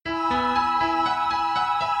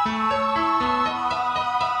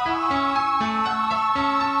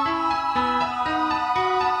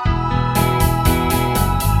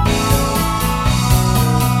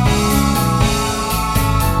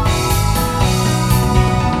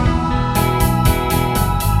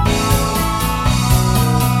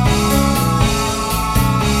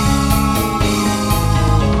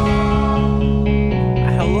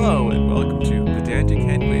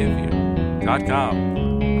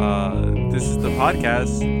This is the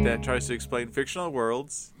podcast that tries to explain fictional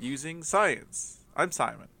worlds using science. I'm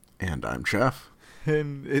Simon. And I'm Jeff.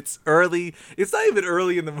 And it's early. It's not even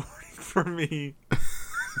early in the morning for me.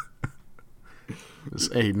 It's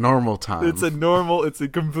a normal time. It's a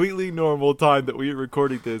completely normal time that we are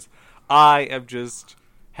recording this. I am just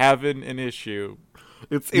having an issue.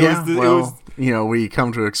 We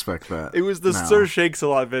come to expect that. It was the now. Sir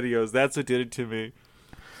Shakes-a-Lot videos. That's what did it to me.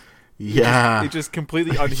 Yeah. It just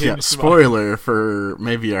completely unhinged. Yeah, spoiler for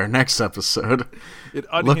maybe our next episode. It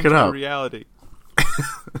unhinged Look it my up. reality.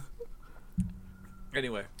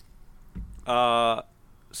 Anyway.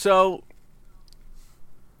 So,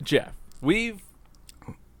 Jeff, we've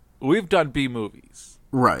done B movies.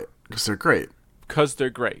 Right, because they're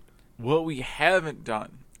great. What we haven't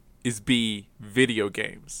done is B video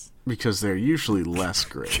games. Because they're usually less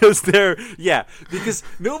great. Because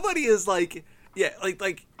nobody is like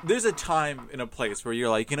there's a time and a place where you're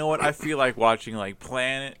like, you know what, I feel like watching like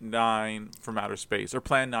Planet 9 from Outer Space or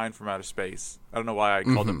Plan 9 from Outer Space. I don't know why I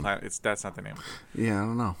called it Planet. That's not the name. Yeah, I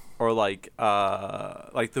don't know. Or like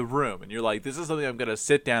The Room, and you're like, this is something I'm gonna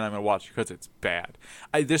sit down and I'm gonna watch because it's bad.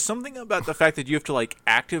 There's something about the fact that you have to like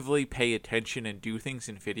actively pay attention and do things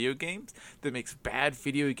in video games that makes bad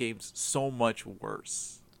video games so much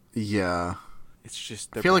worse. Yeah. It's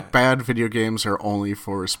just I feel like bad video games are only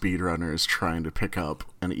for speedrunners trying to pick up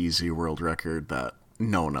an easy world record that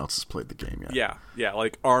no one else has played the game yet. Yeah,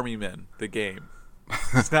 like Army Men, the game.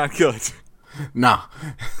 It's not good. No.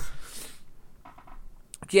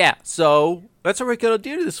 Yeah, so that's what we're gonna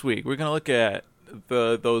do this week. We're gonna look at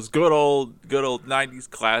those good old 90s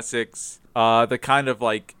classics. The kind of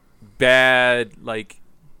like bad, like,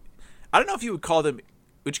 I don't know if you would call them.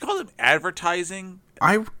 Would you call them advertising?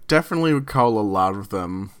 I definitely would call a lot of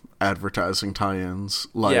them advertising tie-ins.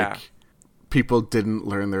 People didn't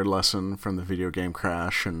learn their lesson from the video game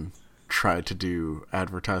crash and tried to do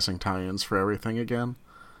advertising tie-ins for everything again.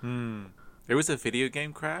 There was a video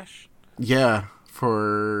game crash? Yeah,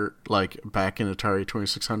 for, back in Atari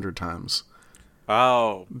 2600 times.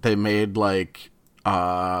 Oh. They made,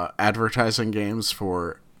 advertising games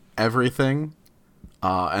for everything,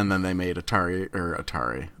 and then they made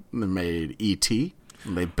Atari. They made E.T.,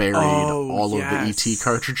 they buried all of the E.T.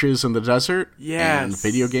 cartridges in the desert, and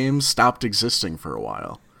video games stopped existing for a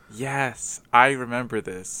while. Yes, I remember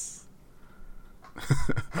this.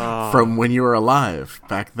 From when you were alive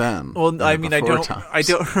back then. Well, I mean, I don't.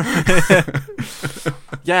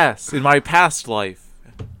 Yes, in my past life.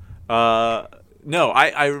 No,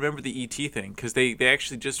 I remember the E.T. thing because they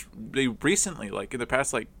actually they recently, in the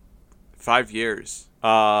past 5 years,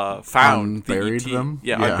 found the buried E.T. them.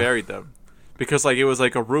 Yeah, I buried them. Because it was a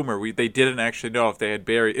rumor. They didn't actually know if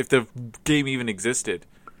the game even existed,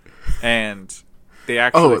 and they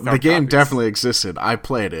actually found the game copies. definitely existed. I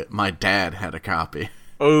played it. My dad had a copy.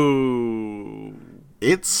 Oh,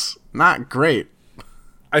 it's not great.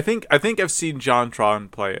 I think I've seen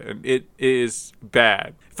JonTron play it, and it is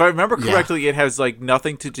bad. If I remember correctly, It has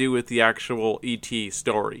nothing to do with the actual E.T.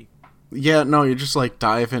 story. Yeah, no, you just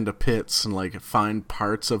dive into pits and find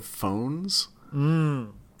parts of phones.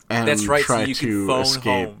 And that's right. Try so you to can phone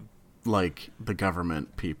escape, home. The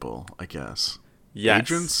government people, I guess. Yes.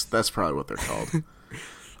 Agents? That's probably what they're called.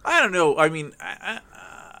 I don't know. I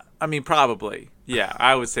mean, probably. Yeah,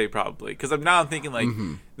 I would say probably. Because I'm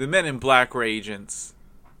thinking, the Men in Black were agents.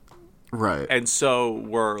 Right. And so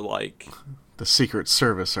were, the Secret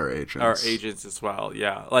Service are agents. Are agents as well,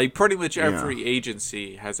 yeah. Pretty much every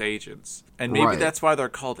agency has agents. And maybe that's why they're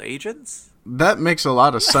called agents? That makes a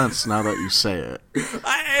lot of sense now that you say it.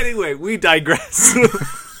 Anyway, we digress.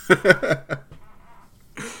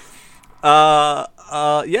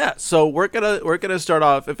 Yeah, so we're gonna start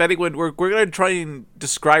off. If anyone, we're gonna try and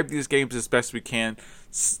describe these games as best we can.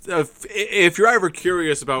 If you're ever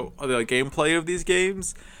curious about the gameplay of these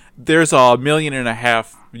games, there's 1.5 million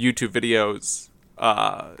YouTube videos,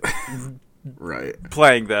 right,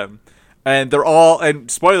 playing them, and they're all. And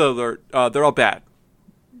spoiler alert, they're all bad.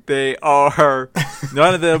 They are.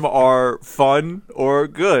 None of them are fun or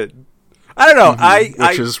good. I don't know.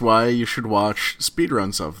 Which is why you should watch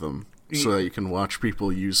speedruns of them. So that you can watch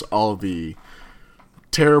people use all the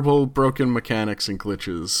terrible broken mechanics and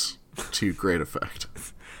glitches to great effect.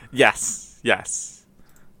 Yes.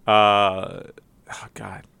 Oh,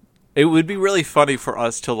 God. It would be really funny for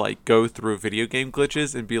us to go through video game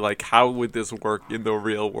glitches and be like, how would this work in the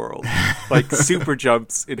real world? Super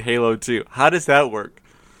jumps in Halo 2. How does that work?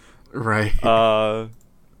 Right.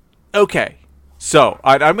 Okay. So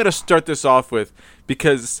I'm going to start this off with,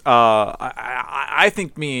 because I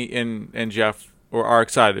think me and Jeff are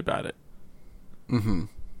excited about it. Mm-hmm.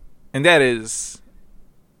 And that is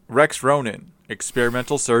Rex Ronan,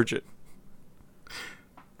 experimental surgeon.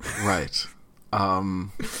 Right.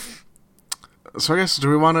 So I guess, do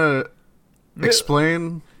we want to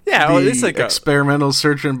explain it's like experimental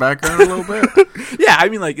surgeon background a little bit? Yeah, I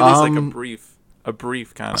mean, like, it is like a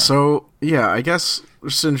brief kind of. So, yeah, I guess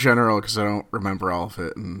just in general, because I don't remember all of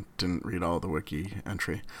it and didn't read all the wiki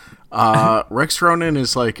entry. Rex Ronan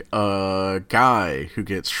is like a guy who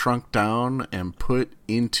gets shrunk down and put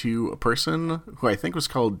into a person who I think was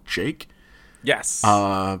called Jake. Yes.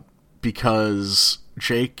 Because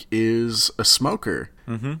Jake is a smoker,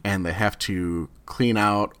 and they have to clean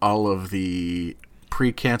out all of the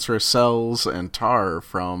precancerous cells and tar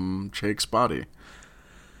from Jake's body.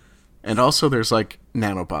 And also there's like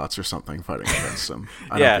nanobots or something fighting against him.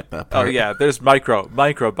 I don't get that part. Oh yeah, there's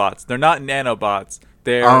microbots. They're not nanobots.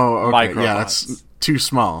 They're microbots. Yeah, that's too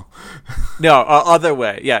small. No, other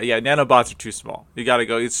way. Yeah, nanobots are too small. You got to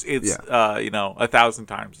go. It's 1,000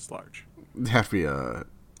 times as large. You have to be a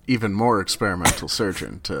even more experimental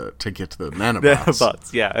surgeon to get to the nanobots.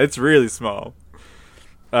 Nanobots. Yeah, it's really small.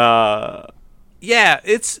 Yeah,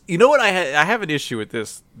 it's, you know what, I have an issue with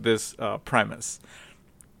this premise.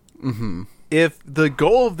 Mm-hmm. If the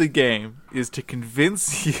goal of the game is to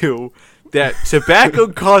convince you that tobacco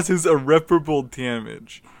causes irreparable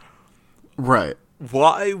damage, right?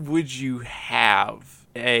 Why would you have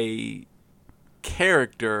a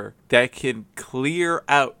character that can clear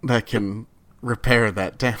out, that can repair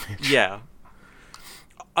that damage? Yeah.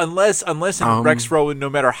 Unless in Rex Rowan, no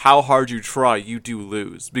matter how hard you try, you do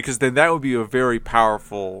lose, because then that would be a very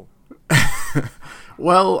powerful.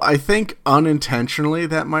 Well, I think unintentionally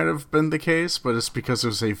that might have been the case, but it's because it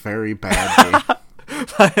was a very bad game.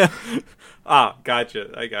 Gotcha.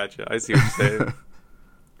 I gotcha. I see what you're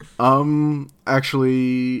saying.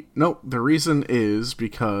 Actually, no. The reason is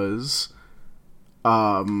because,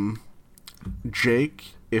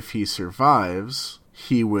 Jake, if he survives,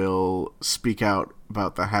 he will speak out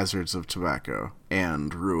about the hazards of tobacco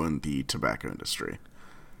and ruin the tobacco industry.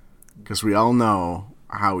 Because we all know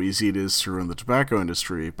how easy it is to ruin the tobacco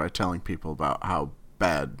industry by telling people about how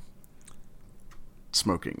bad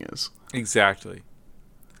smoking is. Exactly.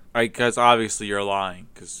 Because obviously you're lying.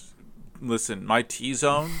 Because, listen, my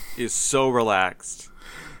T-zone is so relaxed.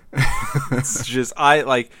 It's just,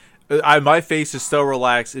 my face is so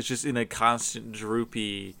relaxed, it's just in a constant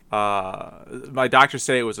droopy. My doctor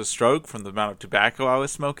said it was a stroke from the amount of tobacco I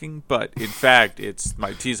was smoking, but in fact, it's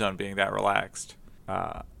my T-zone being that relaxed.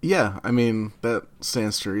 Yeah, I mean, that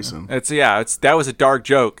stands to reason. That was a dark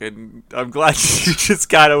joke, and I'm glad you just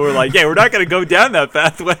kind of were like, yeah, we're not going to go down that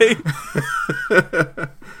pathway.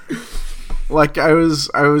 Like, I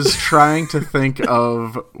was trying to think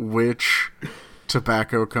of which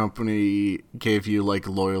tobacco company gave you, like,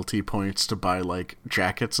 loyalty points to buy, like,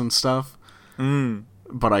 jackets and stuff.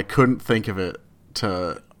 But I couldn't think of it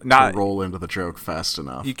to roll into the joke fast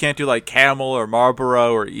enough. You can't do, like, Camel or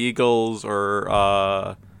Marlboro or Eagles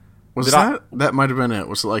or that might have been it.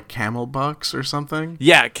 Was it like Camel Bucks or something?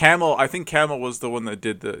 Yeah, Camel. I think Camel was the one that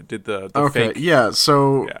did the okay, fake. Yeah,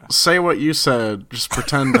 so say what you said, just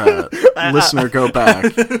pretend that. Listener, go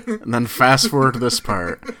back and then fast forward to this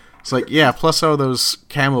part. It's like, yeah, plus all those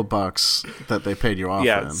Camel Bucks that they paid you off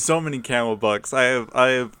in. So many Camel Bucks. I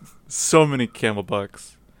have so many Camel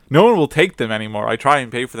Bucks. No one will take them anymore. I try and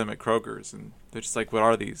pay for them at Kroger's, and they're just like, what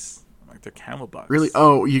are these? I'm like, they're Camel Bucks. Really?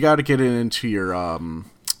 Oh, you got to get it into your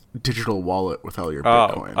digital wallet with all your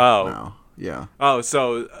Bitcoin. Now. Yeah. Oh,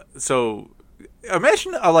 so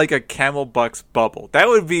imagine like a Camel Bucks bubble. That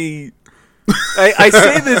would be. I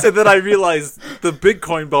say this and then I realize the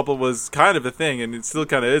Bitcoin bubble was kind of a thing, and it still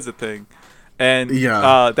kind of is a thing, and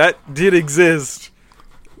that did exist.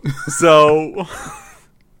 So.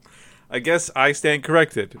 I guess I stand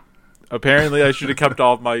corrected. Apparently, I should have kept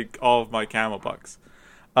all of my Camel Bucks.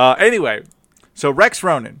 Anyway, so Rex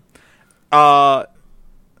Ronan. So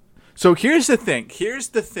here's the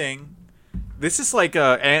thing. This is like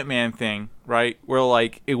a Ant-Man thing, right? Where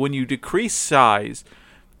like when you decrease size,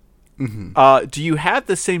 do you have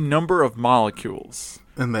the same number of molecules?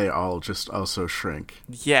 And they all just also shrink.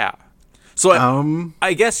 Yeah. So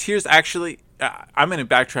I guess here's actually I'm going to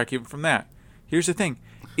backtrack even from that. Here's the thing.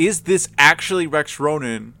 Is this actually Rex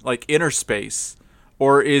Ronan, like Inner Space,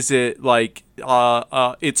 or is it like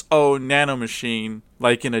its own nanomachine,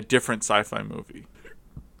 like in a different sci-fi movie?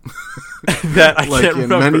 That I like can't in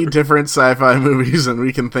remember. Many different sci-fi movies, and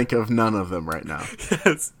we can think of none of them right now.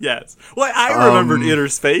 Yes. Well, I remembered Inner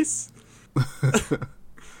Space.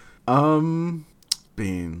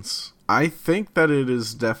 Beans. I think that it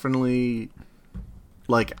is definitely,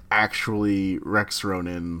 like, actually Rex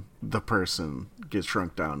Ronan, the person, gets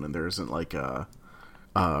shrunk down, and there isn't like a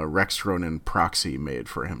Rex Ronan proxy made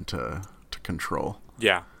for him to control.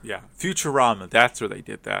 Yeah. Futurama, that's where they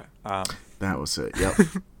did that. That was it, yep.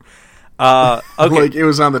 Okay. Like, it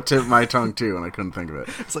was on the tip of my tongue, too, and I couldn't think of it.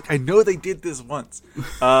 It's like, I know they did this once.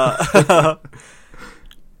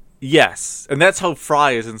 Yes, and that's how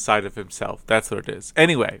Fry is inside of himself. That's what it is.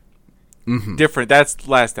 Anyway, different. That's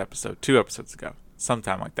last episode, 2 episodes ago,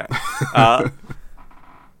 sometime like that.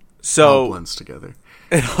 So all blends together.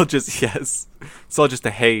 It's all just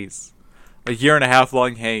a haze, a 1.5 year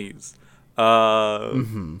long haze.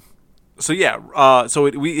 So yeah, so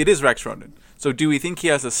it is Rex Ronan. So do we think he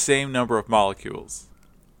has the same number of molecules?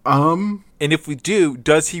 And if we do,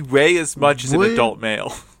 does he weigh as much as an adult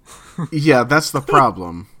male? Yeah, that's the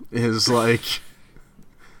problem. Is like,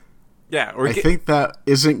 yeah, I think that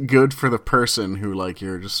isn't good for the person who, like,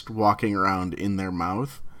 you're just walking around in their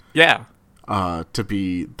mouth. Yeah. To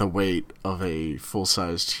be the weight of a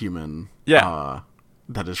full-sized human. Yeah.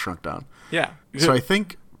 That is shrunk down. Yeah. So I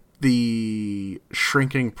think the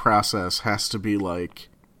shrinking process has to be like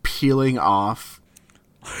peeling off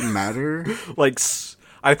matter. Like,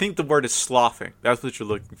 I think the word is sloughing. That's what you're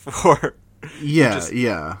looking for. Yeah,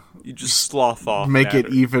 You just slough off. Make matter.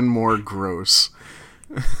 it even more gross.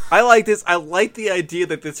 I like this. I like the idea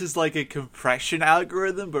that this is like a compression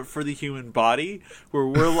algorithm, but for the human body, where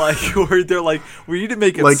we're like, where they're like, we need to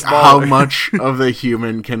make it like smaller. How much of the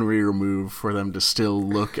human can we remove for them to still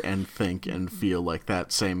look and think and feel like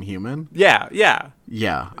that same human? Yeah.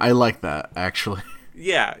 Yeah, I like that, actually.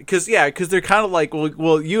 Yeah, because they're kind of like,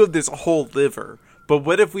 well, you have this whole liver, but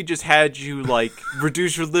what if we just had you like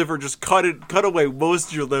reduce your liver, just cut away most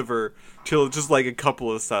of your liver till just like a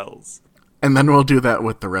couple of cells. And then we'll do that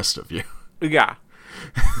with the rest of you. Yeah.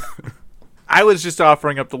 I was just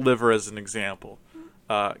offering up the liver as an example.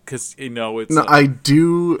 Because, it's... No, I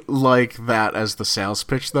do like that as the sales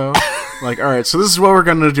pitch, though. Like, all right, so this is what we're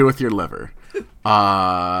going to do with your liver.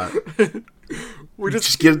 We're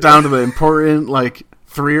just get it down to the important, like,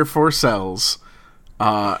 3 or 4 cells.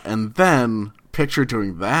 And then picture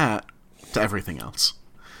doing that to everything else.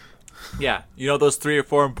 Yeah. Those 3 or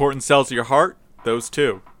 4 important cells of your heart? Those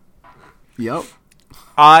 2. Yep.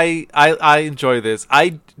 I enjoy this.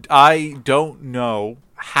 I don't know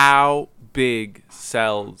how big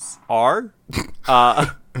cells are.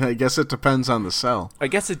 I guess it depends on the cell. I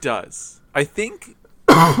guess it does. I think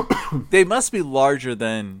they must be larger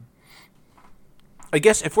than... I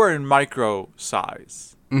guess if we're in micro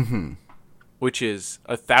size, which is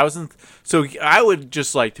 1,000th... So I would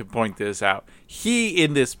just like to point this out. He,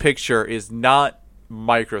 in this picture, is not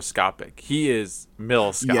microscopic. He is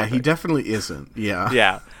milloscopic. Yeah, he definitely isn't. Yeah.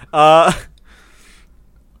 Yeah.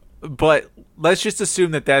 But let's just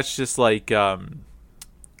assume that that's just like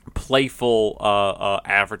playful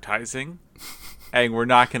advertising, and we're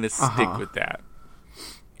not going to stick with that.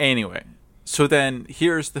 Anyway, so then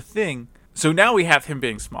here's the thing. So now we have him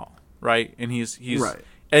being small, right? And he's right.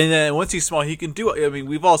 And then once he's small, he can do. I mean,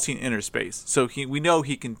 we've all seen Inner Space, so we know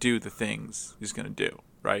he can do the things he's going to do,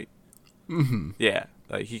 right? Mm-hmm. Yeah,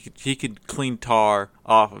 like he could clean tar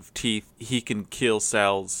off of teeth. He can kill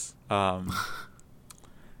cells.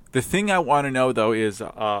 The thing I want to know though is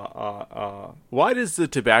why does the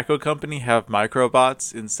tobacco company have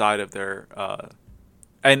microbots inside of their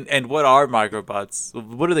and what are microbots?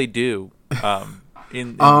 What do they do?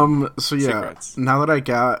 In so yeah, cigarettes? Now that I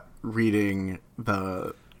got reading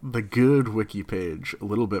the good wiki page a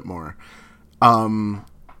little bit more,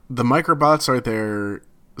 the microbots are there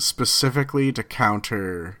specifically to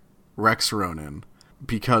counter Rex Ronan,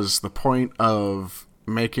 because the point of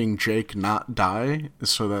making Jake not die is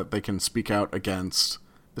so that they can speak out against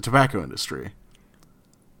the tobacco industry.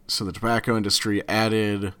 So the tobacco industry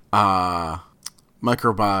added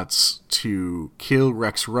microbots to kill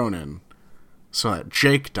Rex Ronan so that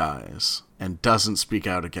Jake dies and doesn't speak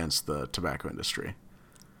out against the tobacco industry.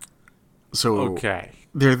 So okay.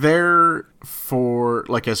 They're there for,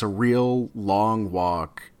 like, as a real long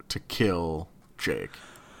walk to kill Jake.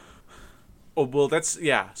 Oh, well, that's...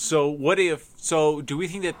 Yeah. So what if... So do we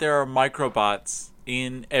think that there are microbots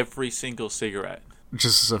in every single cigarette?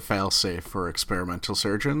 Just as a failsafe for experimental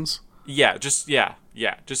surgeons? Yeah, just as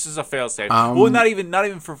a failsafe. Well, not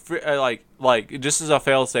even for like just as a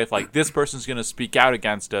failsafe. Like, this person's gonna speak out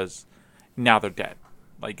against us. Now they're dead.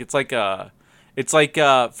 Like, it's like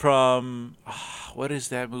from what is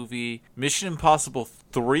that movie? Mission Impossible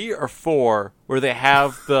 3 or 4, where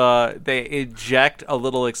they inject a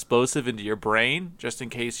little explosive into your brain just in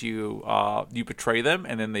case you betray them,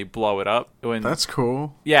 and then they blow it up. That's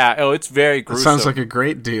cool. Yeah. Oh, it's very gruesome. That sounds like a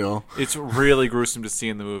great deal. It's really gruesome to see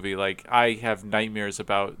in the movie. Like, I have nightmares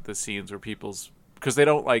about the scenes where people's because they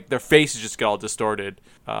don't like their faces just get all distorted.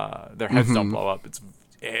 Their heads don't blow up.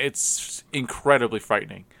 It's incredibly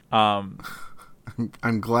frightening. I'm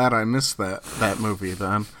glad I missed that movie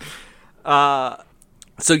then.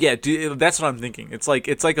 So yeah, that's what I'm thinking. It's like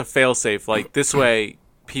a failsafe. Like this way,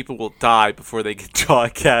 people will die before they get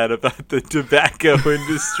talk at about the tobacco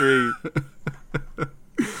industry.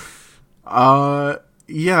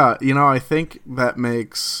 Yeah, I think that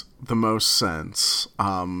makes the most sense.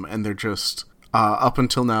 And they're just up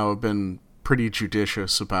until now have been pretty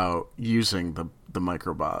judicious about using the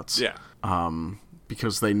microbots. Yeah.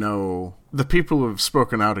 Because they know the people who have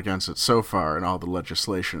spoken out against it so far and all the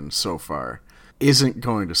legislation so far isn't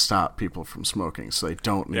going to stop people from smoking, so they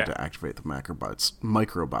don't need to activate the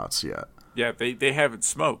microbots yet. Yeah, they haven't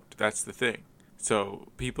smoked. That's the thing. So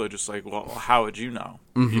people are just like, well, how would you know?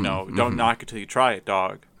 Don't knock it till you try it,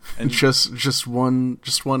 dog. And just one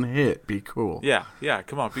hit, be cool. Yeah,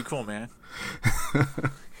 come on, be cool, man.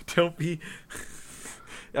 Don't be.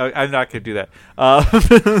 I'm not gonna do that.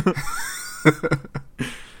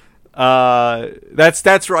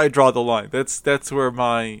 That's where I draw the line. That's where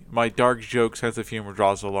my dark joke sense of humor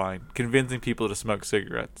draws the line. Convincing people to smoke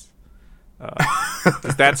cigarettes.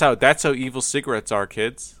 That's how evil cigarettes are,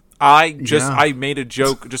 kids. I made a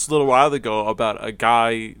joke just a little while ago about a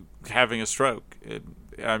guy having a stroke.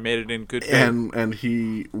 I made it in good faith. And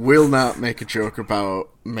he will not make a joke about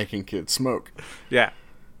making kids smoke. Yeah.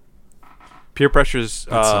 Peer pressure's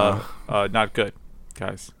not good,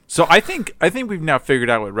 guys. So I think we've now figured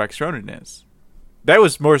out what Rex Ronan is. That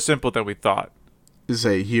was more simple than we thought. Is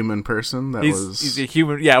a human person that he's a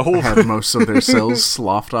human. Yeah, had most of their cells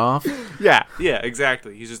sloughed off. Yeah,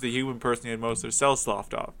 exactly. He's just a human person who had most of their cells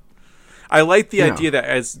sloughed off. I like the idea that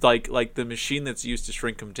as like the machine that's used to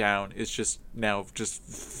shrink him down is just now just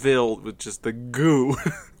filled with just the goo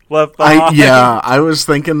left behind. I was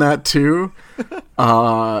thinking that too.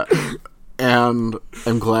 And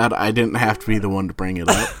I'm glad I didn't have to be the one to bring it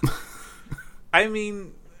up. I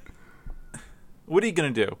mean, what are you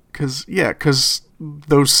going to do? Because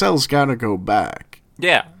those cells got to go back.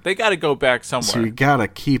 Yeah, they got to go back somewhere. So you got to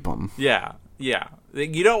keep them. Yeah.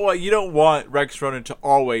 You don't want Rex Ronan to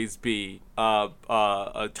always be a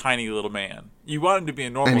tiny little man. You want him to be a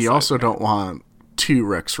normal. And you also man. don't want two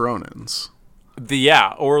Rex Ronans.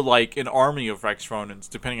 Or like an army of Rex Ronans,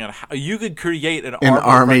 depending on how you could create an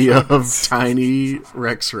army of tiny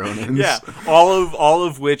Rex Ronans. Yeah, all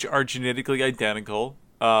of which are genetically identical,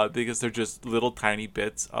 because they're just little tiny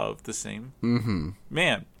bits of the same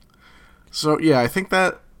man. So yeah, I think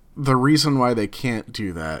that the reason why they can't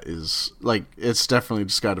do that is like it's definitely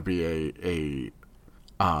just got to be a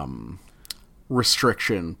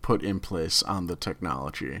restriction put in place on the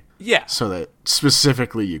technology. Yeah. So that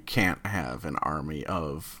specifically you can't have an army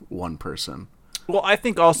of one person. Well, I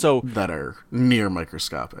think also that are near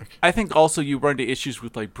microscopic. I think also you run into issues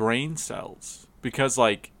with like brain cells because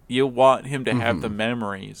like you want him to have the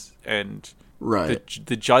memories and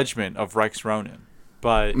the judgment of Rex Ronan.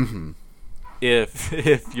 But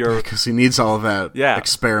if you're because he needs all of that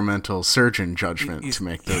experimental surgeon judgment to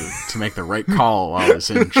make the right call while he's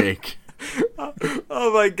in Jake.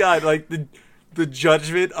 Oh my god, like the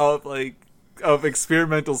judgment of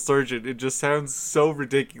experimental surgeon, it just sounds so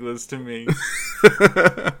ridiculous to me.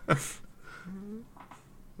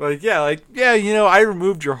 I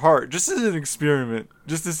removed your heart just as an experiment,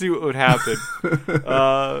 just to see what would happen.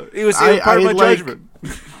 It was part of my judgment.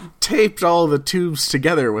 Taped all the tubes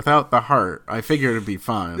together without the heart. I figured it'd be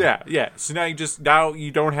fine. Yeah. So now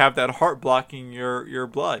you don't have that heart blocking your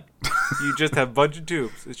blood. You just have a bunch of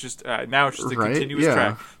tubes. It's just now it's just a continuous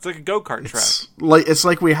track. It's like a go-kart track. It's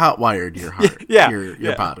like we hotwired your heart.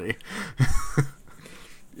 Your body.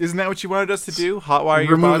 Isn't that what you wanted us to do? Hotwire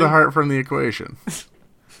your body? Remove the heart from the equation.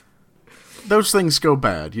 Those things go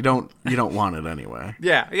bad. You don't want it anyway.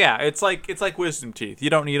 Yeah. It's like wisdom teeth. You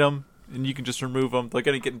don't need them, and you can just remove them. They're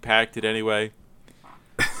gonna get impacted anyway.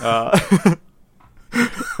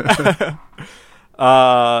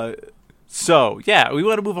 So yeah, we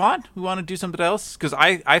want to move on. We want to do something else because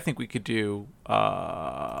I think we could do Captain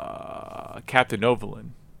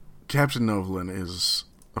Novolin. Captain Novolin is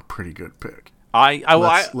a pretty good pick.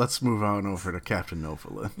 Let's move on over to Captain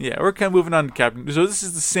Novolin. Yeah, we're kind of moving on to Captain. So this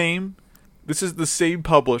is the same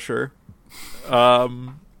publisher.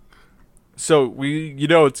 So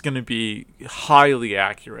it's going to be highly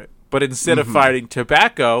accurate. But instead of fighting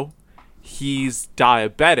tobacco, he's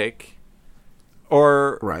diabetic.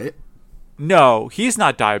 Or right? No, he's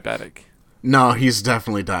not diabetic. No, he's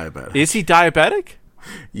definitely diabetic. Is he diabetic?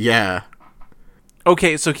 Yeah.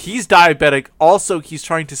 Okay, so he's diabetic. Also, he's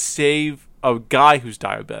trying to save a guy who's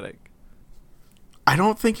diabetic. I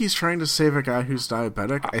don't think he's trying to save a guy who's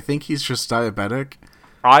diabetic. I think he's just diabetic.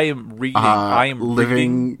 I am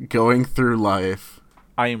reading. Going through life.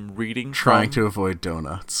 I am reading. Trying to avoid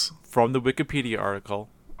donuts. From the Wikipedia article.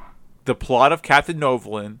 The plot of Captain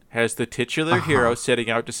Novolin has the titular hero setting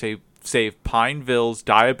out to save Pineville's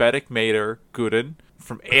diabetic mater, Gooden,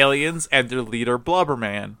 from aliens and their leader,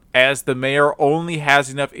 Blubberman, as the mayor only has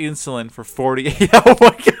enough insulin for 48 Oh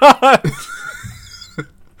my god!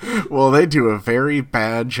 Well, they do a very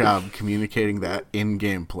bad job communicating that in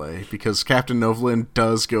gameplay, because Captain Novolin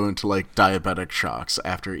does go into, like, diabetic shocks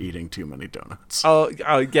after eating too many donuts.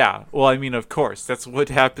 Yeah. Well, I mean, of course. That's what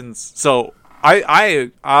happens. So, I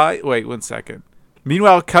wait 1 second.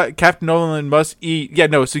 Meanwhile, Captain Novolin must eat... Yeah,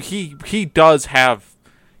 no, so he does have...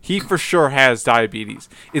 He for sure has diabetes.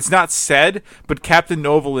 It's not said, but Captain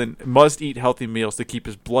Novolin must eat healthy meals to keep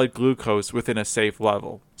his blood glucose within a safe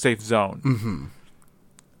zone. Mm-hmm.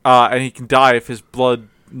 And he can die if his blood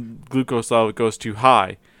glucose level goes too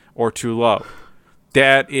high or too low.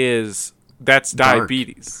 That's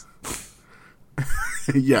diabetes.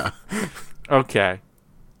 Yeah. Okay.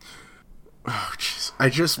 Oh, jeez. I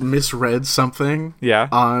just misread something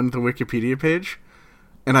on the Wikipedia page,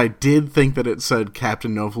 and I did think that it said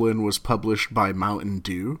Captain Novolin was published by Mountain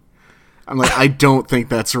Dew. I'm like, I don't think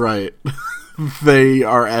that's right. They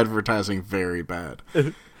are advertising very bad.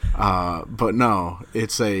 But no,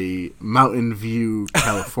 it's a Mountain View,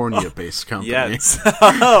 California-based company. Yes.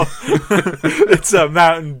 It's a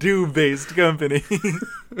Mountain Dew-based company.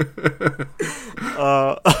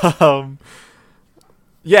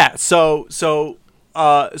 Yeah, so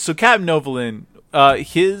Captain Novolin,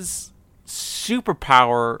 his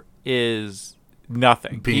superpower is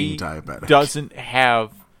nothing. Being diabetic. He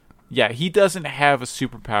doesn't have a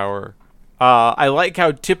superpower. I like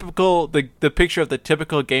how typical the picture of the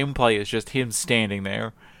typical gameplay is just him standing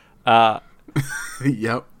there.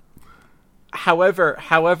 Yep. However,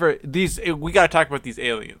 we got to talk about these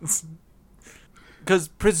aliens, because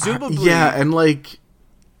presumably, and like,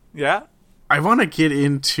 yeah, I want to get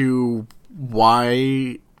into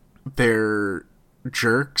why they're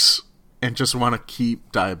jerks and just want to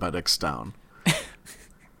keep diabetics down.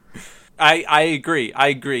 I agree.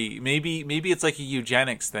 Maybe it's like a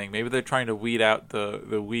eugenics thing. Maybe they're trying to weed out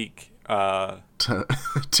the weak. To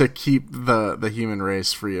keep the human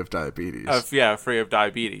race free of diabetes. Free of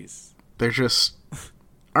diabetes. They're just...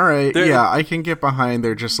 Alright, I can get behind.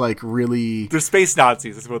 They're just like really... They're space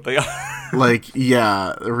Nazis is what they are. Like,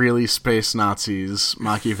 yeah, really space Nazis.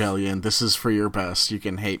 Machiavellian, this is for your best. You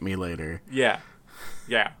can hate me later. Yeah,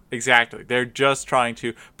 exactly. They're just trying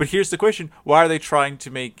to... But here's the question. Why are they trying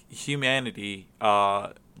to make humanity...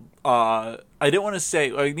 I don't want to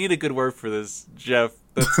say... I need a good word for this, Jeff.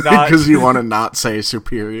 That's not... Because you want to not say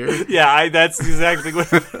superior. Yeah, that's exactly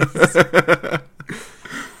what it is.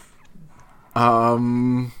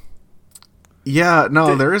 Yeah,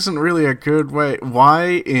 no, there isn't really a good way.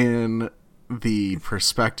 Why, in the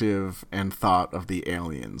perspective and thought of the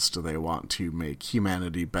aliens, do they want to make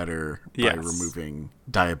humanity better by removing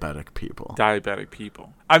diabetic people?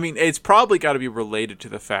 I mean, it's probably got to be related to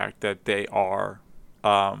the fact that they are...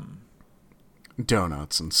 donuts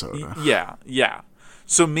and soda. Yeah.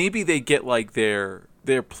 So maybe they get, like, their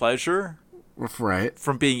pleasure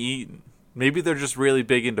from being eaten. Maybe they're just really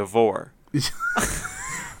big into vor.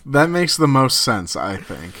 That makes the most sense, I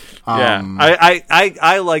think. Yeah,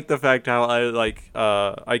 I like the fact how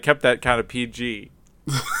I kept that kind of PG.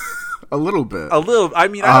 A little bit. I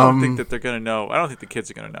mean, I don't think that they're gonna know. I don't think the kids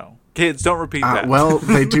are gonna know. Kids, don't repeat that. Well,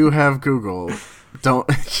 they do have Google. Don't.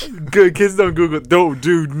 Good kids don't Google.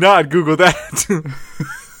 Do not Google that.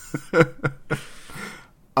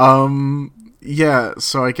 Yeah,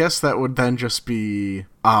 so I guess that would then just be,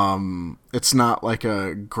 it's not like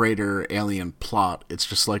a greater alien plot, it's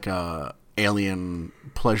just like a alien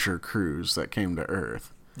pleasure cruise that came to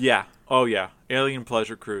Earth. Yeah. Oh, yeah. Alien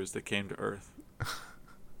pleasure cruise that came to Earth.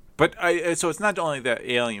 But so it's not only that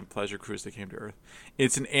alien pleasure cruise that came to Earth,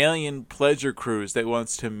 it's an alien pleasure cruise that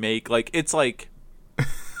wants to make, it's like,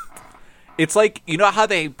 you know how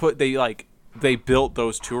they built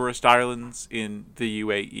those tourist islands in the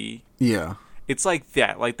UAE? Yeah. It's like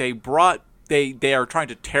that. Like they are trying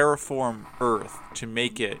to terraform Earth to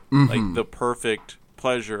make it like the perfect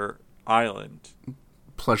pleasure island.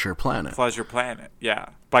 Pleasure planet. Yeah.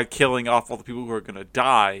 By killing off all the people who are going to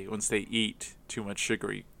die once they eat too much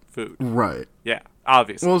sugary food. Right. Yeah,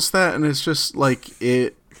 obviously. Well, it's that, and it's just like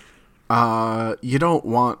you don't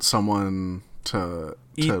want someone to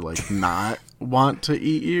not want to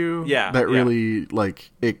eat you. Yeah. That really,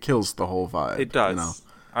 it kills the whole vibe. It does. You know?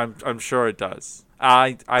 I'm sure it does.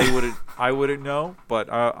 I wouldn't know, but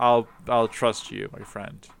I'll trust you, my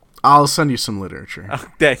friend. I'll send you some literature.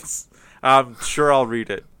 Thanks. I'm sure I'll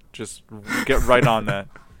read it. Just get right on that.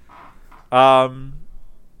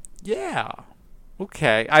 Yeah.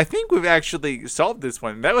 Okay. I think we've actually solved this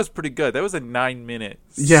one. That was pretty good. That was a 9-minute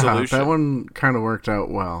solution. That one kind of worked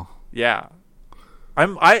out well. Yeah.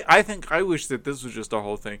 I think I wish that this was just a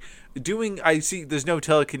whole thing. I see there's no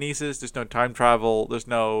telekinesis, there's no time travel, there's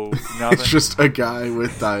no nothing. It's just a guy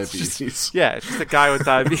with diabetes. It's just a guy with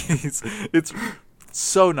diabetes. It's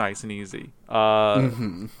so nice and easy.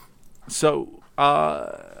 So,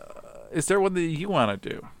 is there one that you want to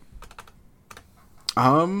do?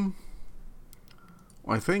 I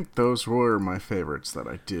think those were my favorites that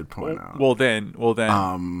I did point out. Well then.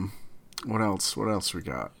 What else we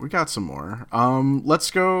got? We got some more.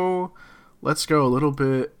 Let's go a little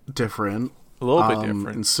bit different. A little bit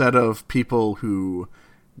different. Instead of people who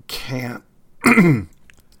can't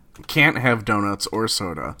have donuts or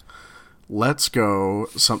soda, let's go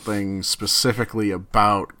something specifically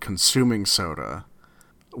about consuming soda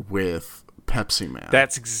with Pepsi Man.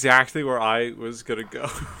 That's exactly where I was gonna go.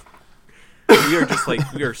 We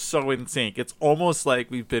are so in sync. It's almost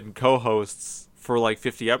like we've been co-hosts for like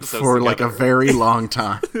 50 episodes for together. like a very long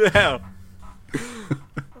time. Yeah.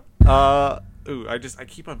 I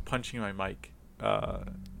keep on punching my mic.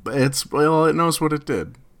 It knows what it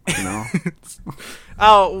did, you know.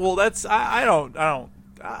 Oh, well, that's I don't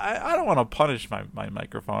want to punish my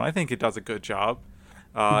microphone. I think it does a good job.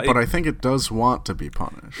 But I think it does want to be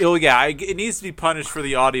punished. Oh yeah, it needs to be punished for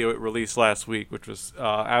the audio it released last week, which was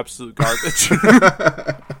absolute garbage.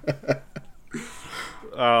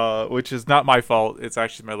 Which is not my fault. It's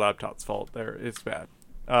actually my laptop's fault. It's bad.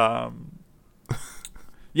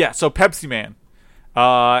 Yeah. So Pepsi Man.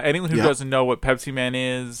 Anyone who doesn't know what Pepsi Man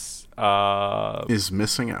is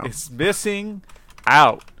missing out. Is missing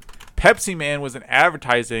out. Pepsi Man was an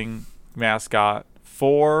advertising mascot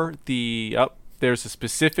for the. There's a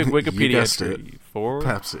specific Wikipedia entry for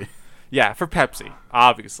Pepsi. Yeah, for Pepsi,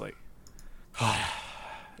 obviously.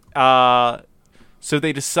 So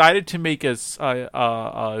they decided to make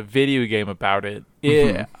a video game about it.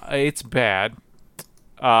 It's bad.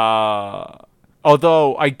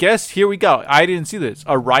 Although, I guess, here we go. I didn't see this.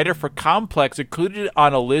 A writer for Complex included it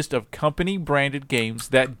on a list of company-branded games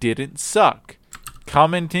that didn't suck.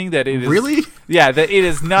 Commenting that it is... Really? Yeah, that it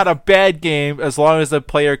is not a bad game as long as the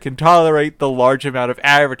player can tolerate the large amount of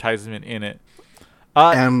advertisement in it.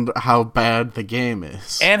 And how bad the game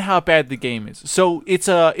is. So it's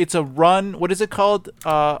a run. What is it called?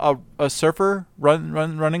 A surfer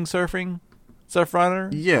running surfing, surf runner.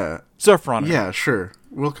 Yeah, surf runner. Yeah, sure.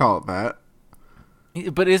 We'll call it that.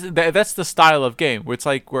 But isn't that's the style of game where it's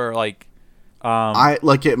like where like.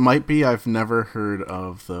 It might be. I've never heard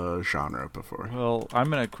of the genre before. Well, I'm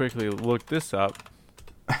gonna quickly look this up.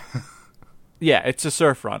 Yeah, it's a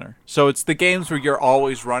surf runner. So it's the games where you're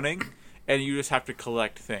always running. And you just have to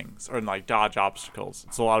collect things or like dodge obstacles.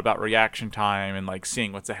 It's a lot about reaction time and like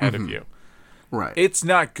seeing what's ahead of you. Right. It's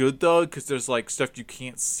not good though because there's like stuff you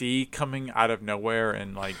can't see coming out of nowhere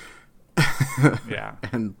and like yeah.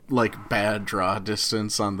 And like bad draw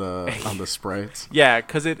distance on the sprites. Yeah,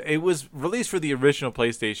 because it was released for the original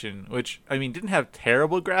PlayStation, which I mean didn't have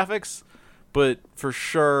terrible graphics, but for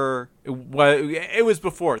sure it was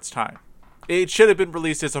before its time. It should have been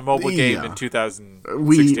released as a mobile game in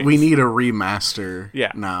 2016. We need a remaster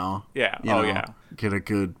now. Yeah. Yeah. Get a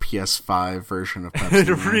good PS5 version of Pepsi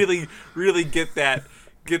to Man. really get that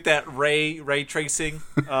ray tracing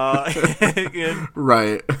in.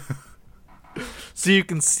 Right. So you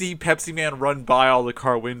can see Pepsi Man run by all the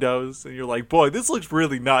car windows and you're like, "Boy, this looks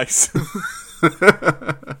really nice."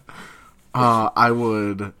 I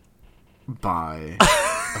would buy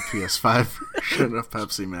a PS5 version of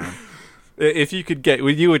Pepsi Man. If you could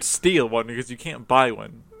you would steal one because you can't buy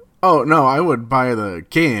one. Oh, no, I would buy the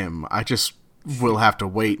game. I just will have to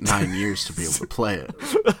wait 9 years to be able to play it.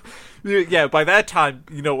 Yeah, by that time,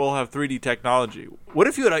 we'll have 3D technology. What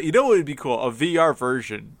if what would be cool? A VR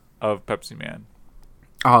version of Pepsi Man.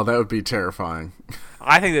 Oh, that would be terrifying.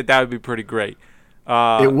 I think that would be pretty great.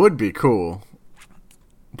 It would be cool.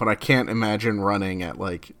 But I can't imagine running at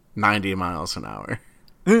like 90 miles an hour.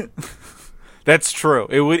 That's true.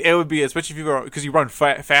 It would be, especially if because you run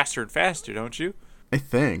faster and faster, don't you? I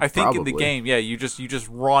think probably. In the game, yeah, you just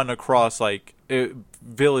run across like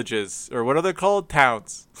villages or what are they called?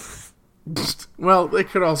 Towns. Well, it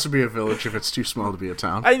could also be a village if it's too small to be a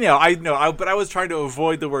town. I know. But I was trying to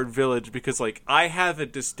avoid the word village because like I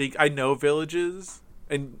know villages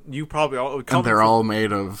and you probably all and they're all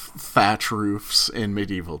made of thatch roofs in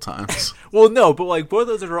medieval times. Well, no, but like both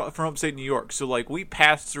of those are from upstate New York, so like we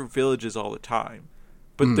pass through villages all the time,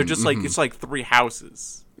 but they're just like it's like 3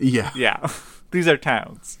 houses. Yeah, these are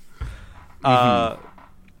towns.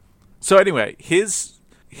 So anyway, his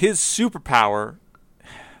superpower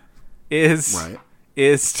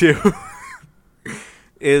is to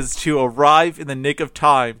is to arrive in the nick of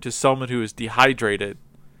time to someone who is dehydrated,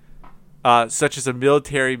 such as a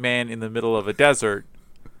military man in the middle of a desert,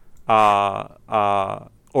 or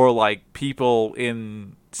like people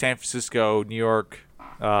in San Francisco, New York.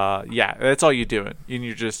 Yeah, that's all you're doing, and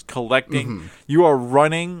you're just collecting. You are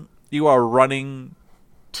running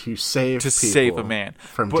to save a man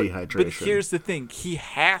from dehydration. But here's the thing: he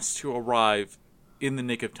has to arrive in the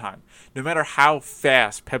nick of time, no matter how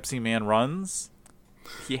fast Pepsi Man runs.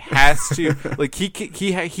 He has to like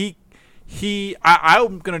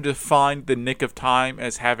I'm gonna define the nick of time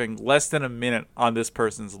as having less than a minute on this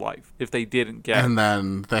person's life if they didn't get and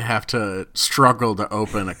then they have to struggle to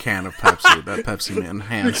open a can of Pepsi that Pepsi Man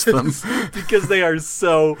hands them because they are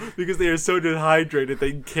so dehydrated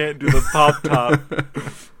they can't do the pop top.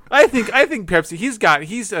 I think Pepsi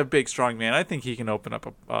he's a big strong man. I think he can open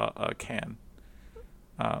up a can.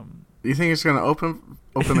 You think he's gonna open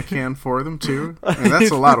a can for them too? I mean, that's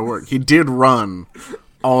a lot of work. He did run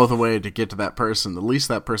all the way to get to that person. The least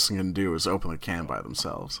that person can do is open the can by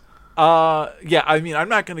themselves. Yeah, I mean, I'm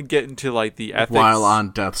not going to get into like the ethics while on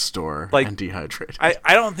death's door and dehydrated.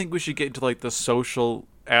 I don't think we should get into like the social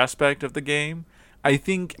aspect of the game. I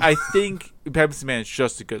think Pepsi Man is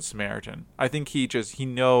just a good Samaritan. I think he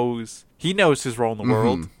knows his role in the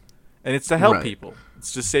world, and it's to help people.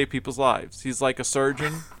 It's to save people's lives. He's like a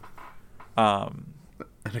surgeon.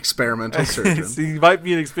 An experimental surgeon. He might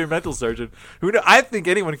be an experimental surgeon. Who knows? I think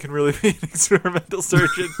anyone can really be an experimental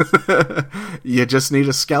surgeon. You just need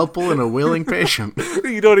a scalpel and a willing patient.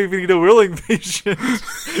 You don't even need a willing patient. You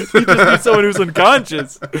just need someone who's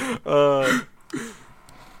unconscious. There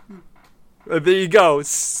you go.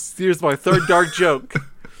 Here's my third dark joke.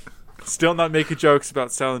 Still not making jokes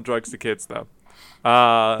about selling drugs to kids, though.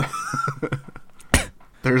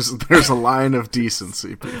 There's a line of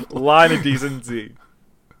decency, people. Line of decency.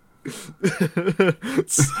 It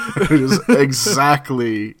is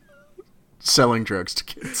exactly selling drugs to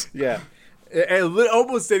kids. Yeah, and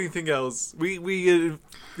almost anything else. We made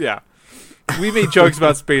jokes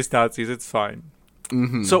about space Nazis. It's fine.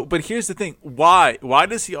 So, but here's the thing: why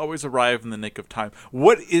does he always arrive in the nick of time?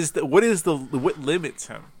 What limits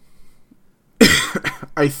him?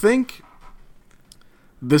 I think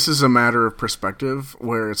this is a matter of perspective,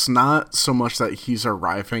 where it's not so much that he's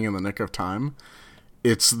arriving in the nick of time.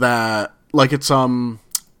 It's that, like, it's,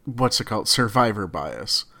 what's it called? Survivor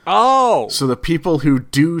bias. Oh! So the people who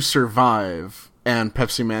do survive, and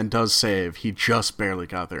Pepsi Man does save, he just barely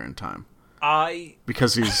got there in time.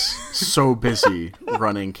 Because he's so busy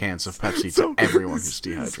running cans of Pepsi to everyone who's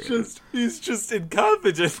dehydrated. He's just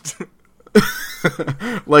incompetent.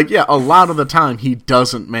 Like, yeah, a lot of the time he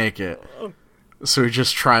doesn't make it. So he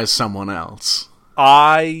just tries someone else.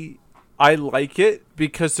 I like it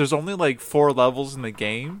because there's only like 4 levels in the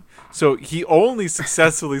game, so he only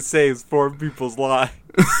successfully saves 4 people's lives.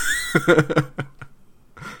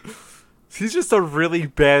 He's just a really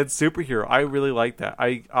bad superhero. I really like that.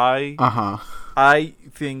 I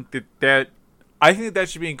think that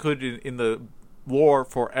should be included in the lore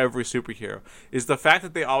for every superhero. Is the fact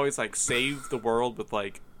that they always like save the world with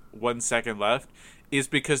like 1 second left is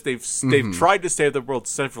because they've tried to save the world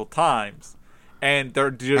several times. And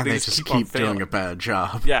they just keep doing a bad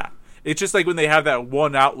job. Yeah. It's just like when they have that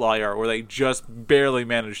one outlier where they just barely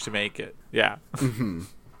manage to make it. Yeah. And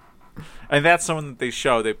that's someone that they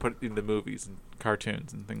put in the movies and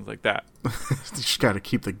cartoons and things like that. You just got to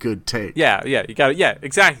keep the good take. Yeah, you got it. Yeah,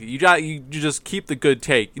 exactly. You just keep the good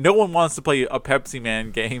take. No one wants to play a Pepsi Man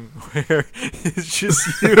game where it's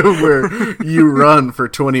just you. Where you run for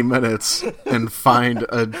 20 minutes and find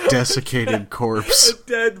a desiccated corpse. A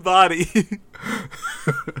dead body.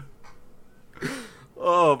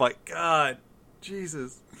 Oh my god.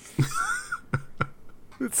 Jesus.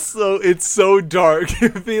 It's so dark.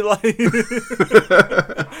 It'd be like because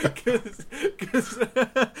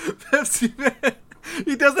Pepsi Man,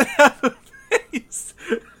 he doesn't have a face.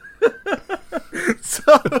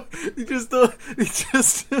 So it's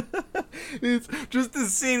just the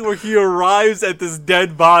scene where he arrives at this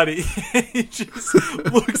dead body. He just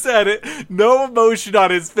looks at it, no emotion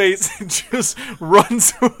on his face, and just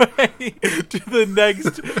runs away to the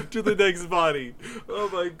next body. Oh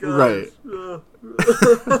my god!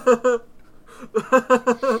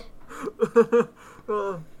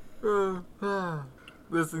 Right.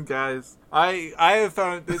 Listen, guys, I have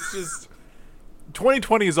found it's just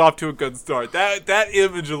 2020 is off to a good start. That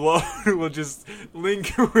image alone will just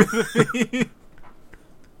linger with me.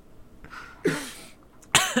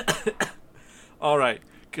 All right,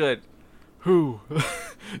 good. Who?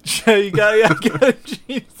 Jay, you gotta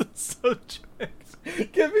change the subject.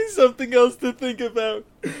 Give me something else to think about.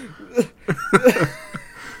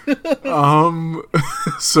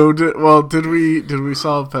 So did we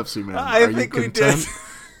solve Pepsi Man? I think we did.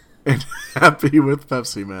 And happy with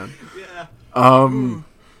Pepsi Man? Yeah. All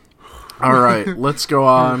right, let's go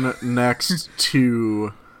on next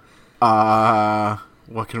to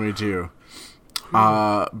what can we do?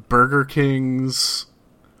 Burger King's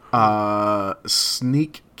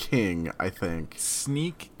Sneak King, I think.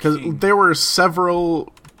 Sneak King. Because there were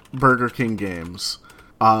several Burger King games.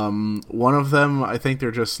 One of them, I think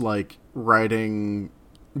they're just like riding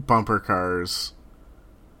bumper cars.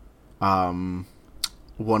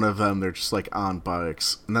 One of them, they're just like on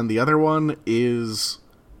bikes. And then the other one is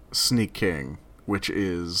Sneak King, which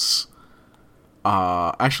is...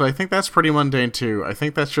 actually, I think that's pretty mundane too. I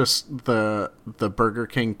think that's just the Burger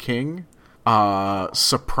King King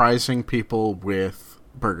surprising people with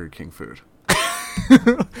Burger King food.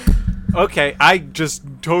 Okay, I just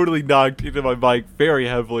totally knocked into my mic very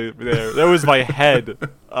heavily there. That was my head.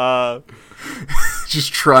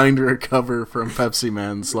 Just trying to recover from Pepsi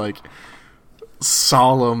Man's like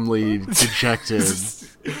solemnly dejected,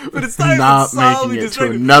 but it's not making it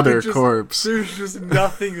to another corpse. There's just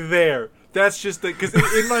nothing there. That's just because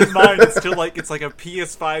in my mind it's still like it's like a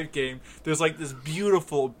PS5 game. There's like this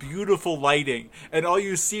beautiful, beautiful lighting, and all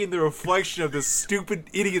you see in the reflection of this stupid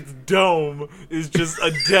idiot's dome is just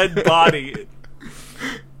a dead body.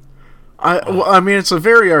 I mean, it's a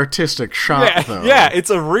very artistic shot, though. Yeah, it's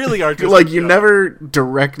a really artistic. Like you never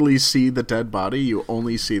directly see the dead body; you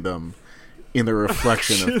only see them in the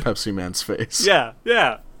reflection of Pepsi Man's face. Yeah.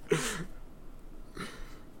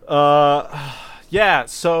 Yeah,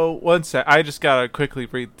 so one sec. I just gotta quickly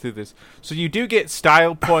read through this. So you do get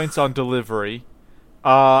style points on delivery,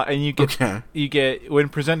 and you get when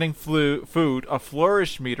presenting food, a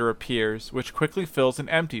flourish meter appears, which quickly fills and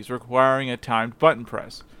empties, requiring a timed button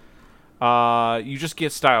press. You just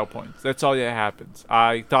get style points. That's all that happens.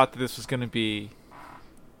 I thought that this was gonna be.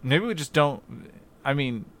 Maybe we just don't. I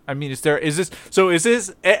mean, is this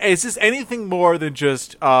anything more than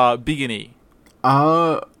just B&E?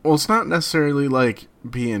 Well, it's not necessarily like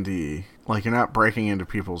B&D. Like, you're not breaking into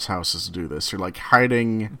people's houses to do this. You're like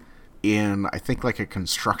hiding in, I think, like a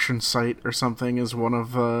construction site or something is one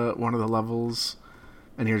of the levels,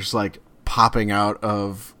 and you're just like popping out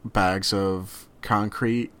of bags of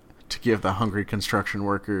concrete to give the hungry construction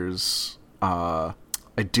workers. I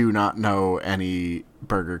do not know any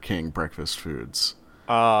Burger King breakfast foods.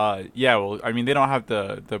 Yeah. Well, I mean, they don't have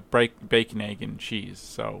the bacon, egg, and cheese,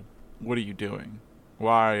 so. What are you doing?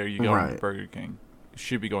 Why are you going to Burger King? You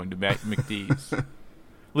should be going to McD's.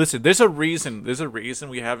 Listen, there's a reason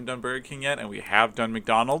we haven't done Burger King yet, and we have done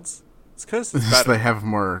McDonald's. It's because they have a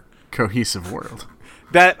more cohesive world.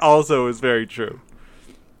 That also is very true.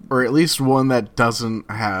 Or at least one that doesn't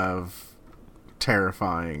have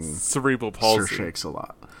terrifying cerebral palsy. Sir shakes a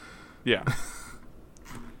lot. Yeah.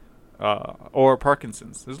 Or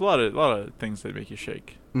Parkinson's. There's a lot of things that make you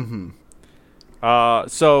shake. Mm-hmm.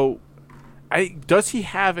 So, does he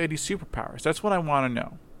have any superpowers? That's what I want to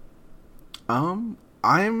know.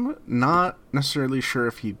 I'm not necessarily sure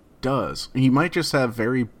if he does. He might just have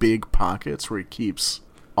very big pockets where he keeps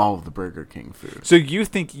all of the Burger King food. So you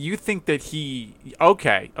think that he?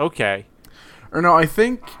 Okay. Or no, I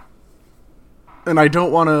think, and I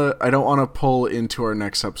don't want to pull into our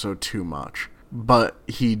next episode too much, but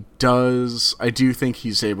he does. I do think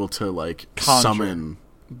he's able to like summon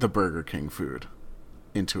the Burger King food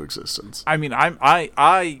into existence. I mean, I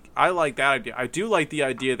like that idea. I do like the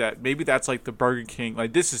idea that maybe that's like the Burger King.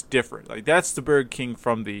 Like this is different. Like that's the Burger King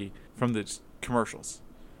from the commercials.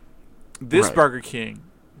 This Burger King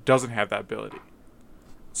doesn't have that ability.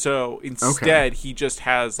 So instead, he just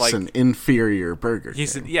has like it's an inferior Burger King.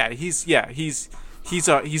 He's a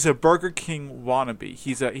Burger King wannabe.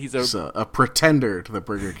 He's a pretender to the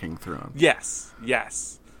Burger King throne. Yes.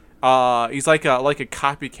 He's like a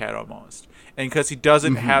copycat almost. And because he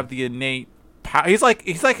doesn't have the innate power, he's like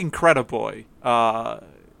Incrediboy. I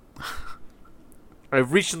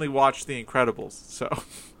recently watched The Incredibles, so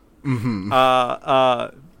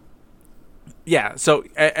yeah. So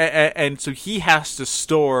and so he has to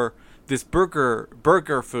store this burger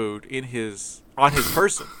food on his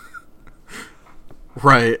person.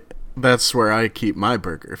 Right. That's where I keep my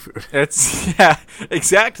burger food.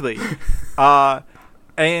 Exactly.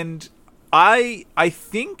 And I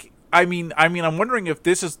think I'm wondering if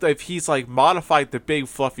if he's like modified the big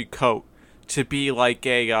fluffy coat to be like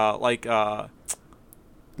like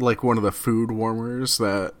one of the food warmers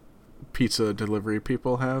that pizza delivery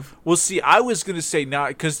people have. Well, see, I was gonna say not,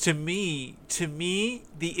 because to me,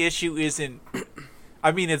 the issue isn't.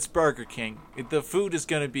 I mean, it's Burger King. The food is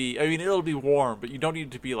gonna be. I mean, it'll be warm, but you don't need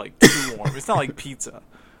it to be like too warm. It's not like pizza.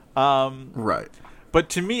 Right. But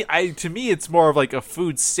to me, it's more of like a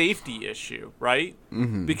food safety issue, right?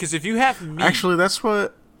 Mm-hmm. Because if you have meat, actually, that's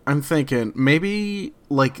what I'm thinking. Maybe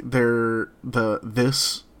like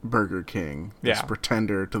this Burger King, this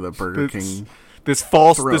pretender to the Burger King. This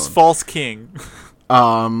false king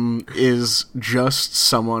is just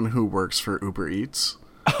someone who works for Uber Eats.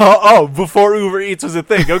 Oh, before Uber Eats was a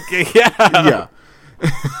thing. Okay, yeah.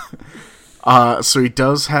 Yeah. So he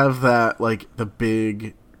does have that, like, the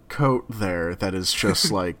big coat there that is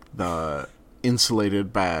just like the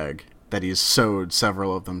insulated bag that he's sewed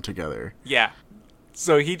several of them together. Yeah.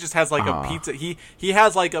 So he just has like a pizza. He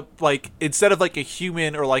has like instead of like a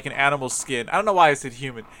human or like an animal skin. I don't know why I said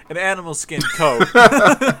human. An animal skin coat.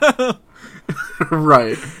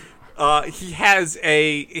 Right. He has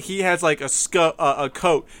like a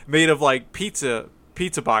coat made of like pizza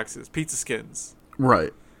boxes, pizza skins.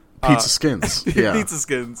 Right. Pizza skins. Yeah. Pizza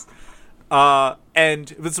skins.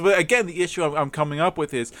 And again, the issue I'm coming up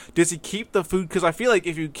with is, does he keep the food? Because I feel like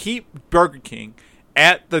if you keep Burger King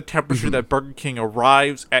at the temperature that Burger King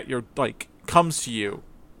arrives at your, like, comes to you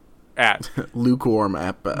at. Lukewarm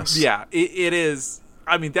at best. Yeah, it is.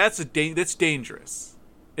 I mean, that's dangerous.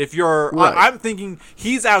 If you're, right. I'm thinking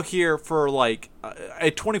he's out here for like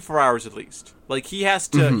 24 hours at least. Like he has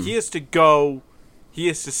to go, he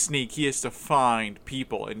has to sneak, he has to find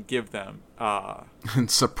people and give them and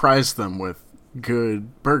surprise them with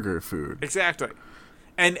good burger food. Exactly.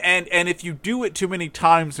 And if you do it too many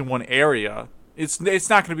times in one area, it's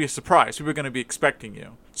not going to be a surprise. People are going to be expecting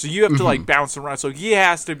you. So you have to like bounce around. So he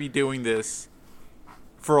has to be doing this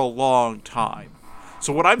for a long time.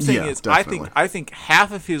 So what I'm saying is, definitely. I think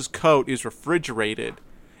half of his coat is refrigerated,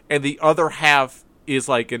 and the other half is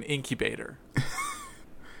like an incubator.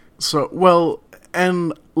 So, well,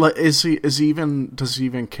 and like, does he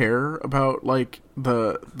even care about like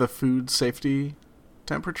the food safety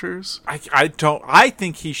temperatures? I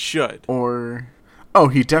think he should. Or,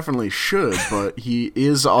 he definitely should, but he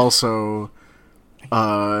is also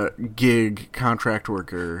a gig contract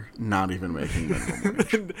worker, not even making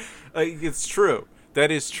minimum wage. It's true. That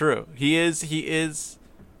is true. He is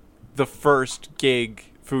the first gig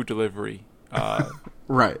food delivery.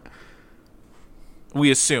 Right. We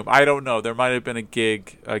assume. I don't know. There might have been a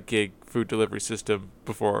gig food delivery system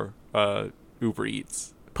before Uber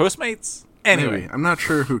Eats. Postmates? Anyway. Maybe. I'm not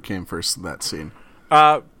sure who came first in that scene.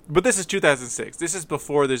 But this is 2006. This is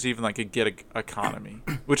before there's even like a gig economy,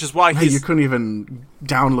 which is why you couldn't even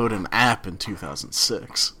download an app in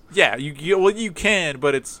 2006. Yeah, you can,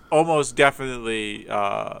 but it's almost definitely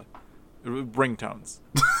ringtones.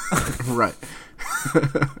 Right.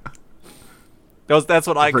 That's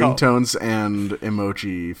what I call ringtones and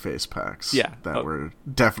emoji face packs. Yeah, that were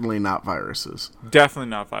definitely not viruses. Definitely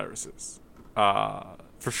not viruses.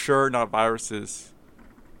 For sure, not viruses.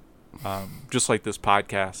 Just like this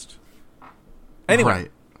podcast. Anyway.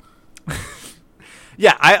 Right.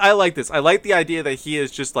 Yeah, I like this. I like the idea that he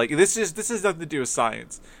is just like, this has nothing to do with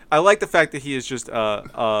science. I like the fact that he is just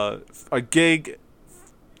a gig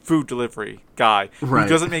food delivery guy who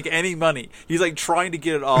doesn't make any money. He's like trying to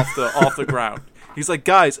get it off the ground. He's like,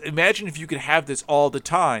 guys, imagine if you could have this all the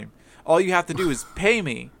time. All you have to do is pay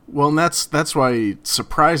me. Well, and that's why he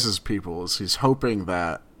surprises people, is he's hoping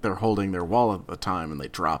that they're holding their wallet at the time and they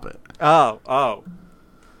drop it. Oh.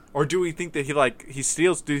 Or do we think that he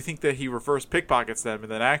steals? Do you think that he reverse pickpockets them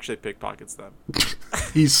and then actually pickpockets them?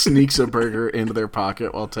 He sneaks a burger into their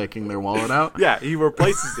pocket while taking their wallet out? Yeah, he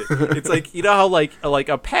replaces it. It's like, you know how like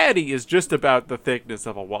a patty is just about the thickness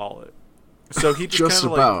of a wallet. So he just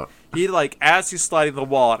about. He as he's sliding the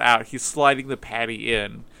wallet out, he's sliding the patty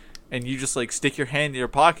in, and you just like stick your hand in your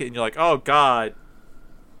pocket and you're like, oh God,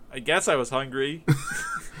 I guess I was hungry.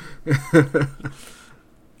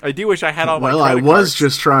 I do wish I had all my credit cards. Well, I was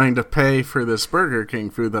just trying to pay for this Burger King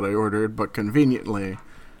food that I ordered, but conveniently,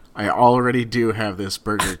 I already do have this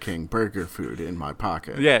Burger King burger food in my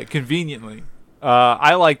pocket. Yeah, conveniently.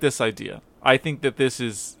 I like this idea. I think that this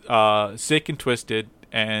is sick and twisted,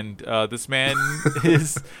 and this man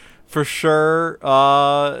is for sure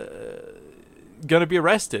going to be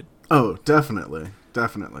arrested. Oh, definitely.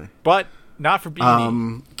 But Not for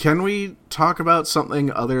being Can we talk about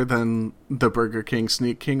something other than the Burger King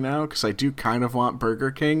Sneak King now? Because I do kind of want Burger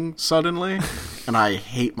King suddenly, and I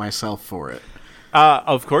hate myself for it.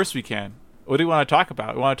 Of course we can. What do you want to talk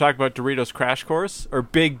about? You want to talk about Doritos Crash Course? Or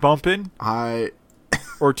Big Bumpin'?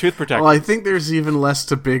 Or Tooth Protectors? Well, I think there's even less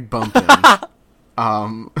to Big Bumpin'.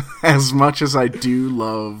 As much as I do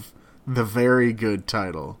love the very good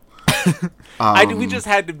title. We just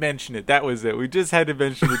had to mention it. That was it. We just had to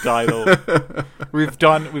mention the title. We've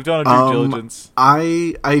done a due diligence.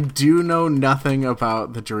 I do know nothing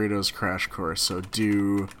about the Doritos Crash Course, so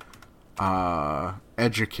do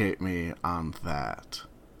educate me on that.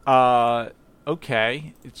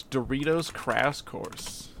 Okay. It's Doritos Crash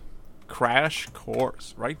Course. Crash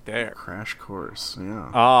Course, right there. Crash Course,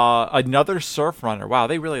 yeah. Another Surf Runner. Wow,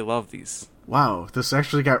 they really love these. Wow, this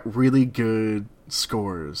actually got really good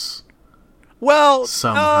scores. Well,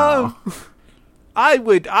 somehow. I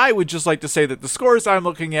would just like to say that the scores I'm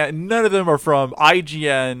looking at, none of them are from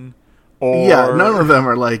IGN or none of them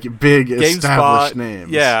are like big GameSpot. Established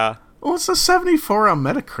names. Yeah. Well, it's a 74 on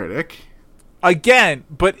Metacritic. Again,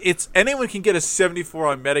 but anyone can get a 74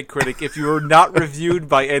 on Metacritic if you are not reviewed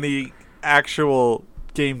by any actual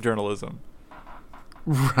game journalism.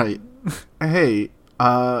 Right. Hey,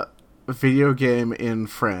 video game in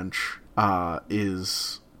French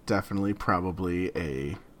is definitely probably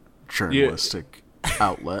a journalistic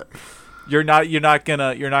outlet. You're not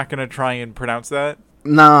gonna try and pronounce that?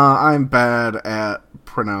 Nah, I'm bad at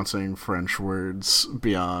pronouncing French words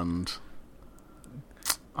beyond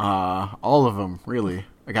all of them, really.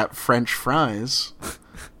 I got French fries.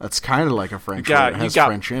 That's kind of like a French word. It has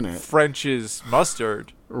French in it. French's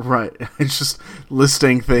mustard. Right. It's just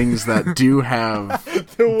listing things that do have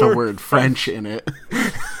the word French in it.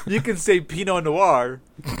 You can say Pinot Noir.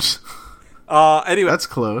 Anyway. That's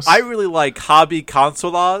close. I really like Hobby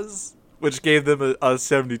Consolas, which gave them a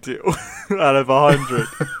 72 out of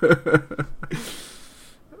 100.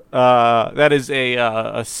 That is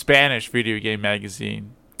a Spanish video game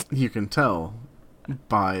magazine. You can tell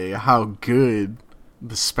by how good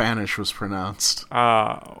the Spanish was pronounced.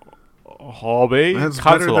 Hobby. That's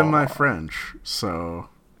better than my French, so...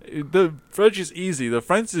 The French is easy. The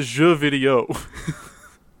French is jeux vidéo.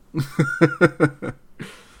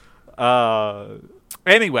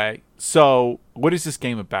 Anyway, so what is this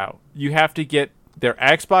game about? You have to get their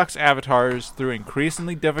Xbox avatars through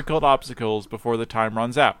increasingly difficult obstacles before the time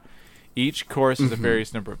runs out. Each course has a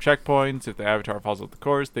various number of checkpoints. If the avatar falls off the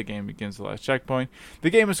course, the game begins the last checkpoint. The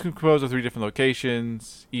game is composed of 3 different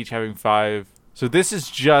locations, each having 5. So this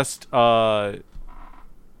is just obstacle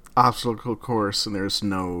course, and there's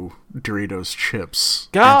no Doritos chips.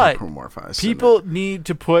 God, people need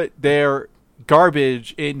to put their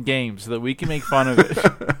garbage in games so that we can make fun of it.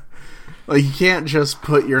 Like, you can't just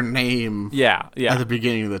put your name at the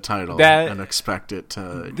beginning of the title and expect it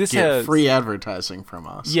to get free advertising from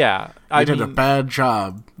us. Yeah. You did a bad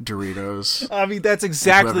job, Doritos. I mean, that's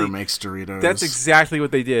exactly... Whoever makes Doritos. That's exactly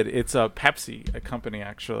what they did. It's a Pepsi, a company,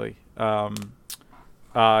 actually.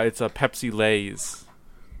 It's a Pepsi Lay's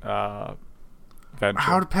venture.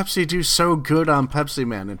 How did Pepsi do so good on Pepsi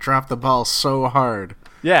Man and drop the ball so hard?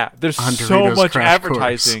 Yeah, there's so much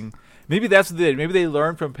advertising. Course. Maybe that's what they did. Maybe they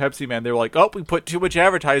learned from Pepsi Man. They were like, we put too much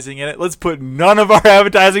advertising in it. Let's put none of our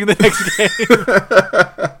advertising in the next game.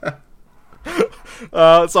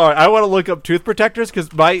 Sorry, I want to look up Tooth Protectors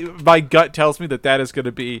because my gut tells me that's going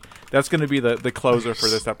to be the closer for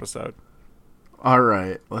this episode. All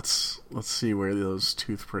right, let's see where those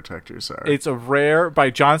Tooth Protectors are. It's a rare by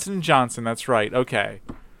Johnson & Johnson. That's right. Okay.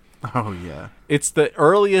 Oh yeah. It's the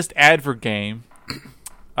earliest advert game.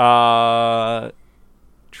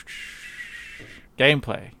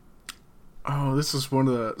 Gameplay. Oh, this is one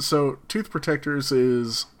of the... So, Tooth Protectors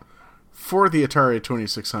is for the Atari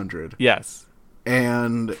 2600. Yes.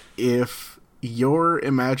 And if you're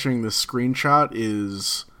imagining the screenshot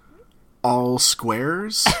is all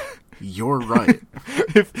squares, you're right.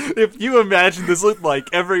 If you imagine this looked like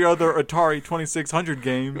every other Atari 2600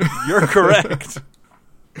 game, you're correct.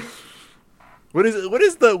 What is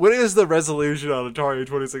the resolution on Atari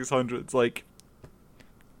 2600? It's like...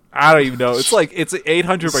 I don't even know. It's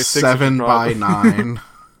 800 by 600. 7 by 9.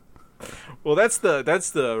 Well, that's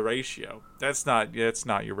the ratio. That's not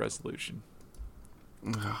your resolution.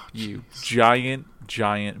 Oh, you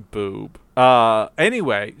giant boob.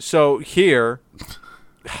 Anyway, so here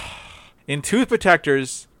in Tooth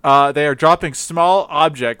Protectors, they are dropping small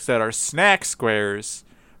objects that are snack squares,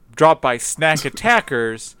 dropped by snack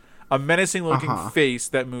attackers. A menacing looking face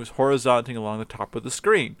that moves horizontally along the top of the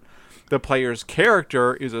screen. The player's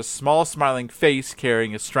character is a small smiling face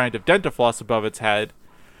carrying a strand of dental floss above its head.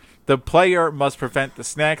 The player must prevent the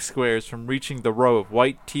snack squares from reaching the row of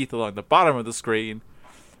white teeth along the bottom of the screen.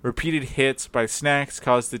 Repeated hits by snacks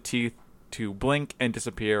cause the teeth to blink and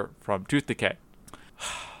disappear from tooth decay.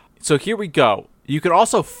 So here we go. You can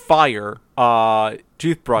also fire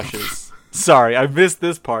toothbrushes. Sorry, I missed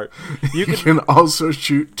this part. You can also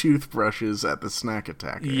shoot toothbrushes at the snack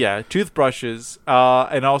attacker. Yeah, toothbrushes.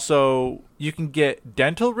 And also, you can get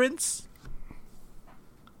dental rinse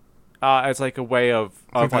as like a way of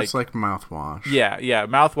that's like mouthwash. Yeah,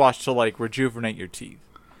 mouthwash to like rejuvenate your teeth.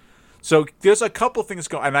 So there's a couple things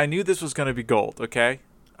going, and I knew this was going to be gold. Okay,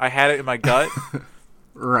 I had it in my gut.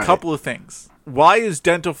 Right. Couple of things. Why is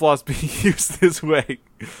dental floss being used this way?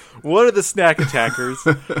 What are the snack attackers?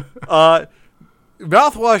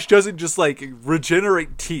 Mouthwash doesn't just like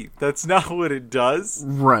regenerate teeth. That's not what it does.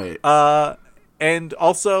 Right. And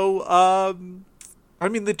also, I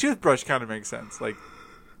mean, the toothbrush kind of makes sense. Like,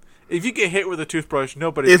 if you get hit with a toothbrush,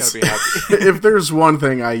 nobody's going to be happy. If there's one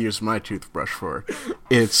thing I use my toothbrush for,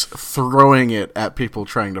 it's throwing it at people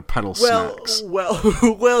trying to peddle snacks.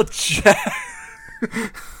 Well, Jeff.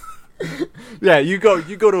 Yeah, you go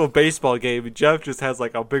to a baseball game and Jeff just has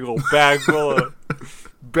like a big old bag full of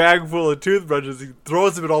toothbrushes. He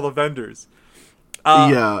throws them at all the vendors.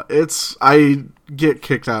 Yeah, I get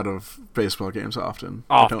kicked out of baseball games often.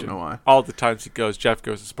 I don't know why. All the times Jeff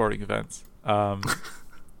goes to sporting events.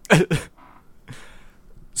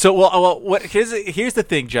 So here's the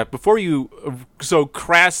thing, Jeff. Before you so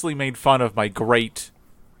crassly made fun of my great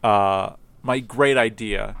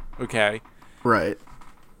idea, okay? Right.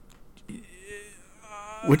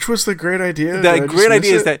 Which was the great idea? The great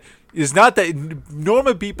idea is not that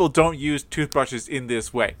normal people don't use toothbrushes in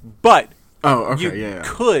this way, but you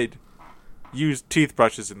could use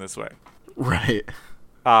toothbrushes in this way. Right.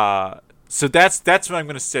 So that's what I'm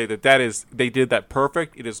going to say. They did that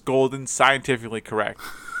perfect. It is golden, scientifically correct.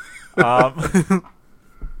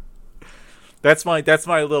 That's my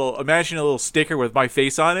little. Imagine a little sticker with my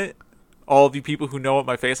face on it. All of you people who know what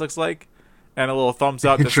my face looks like, and a little thumbs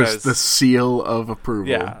up that just says the seal of approval.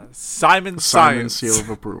 Yeah, Simon Science seal of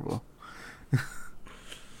approval.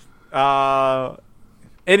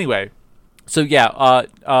 Anyway, so yeah.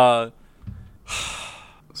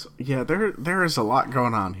 Yeah, there is a lot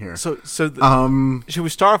going on here. So should we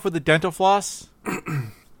start off with the dental floss?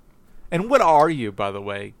 And what are you, by the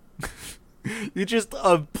way? You're just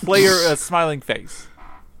a smiling face.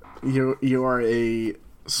 You are a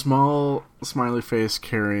small smiley face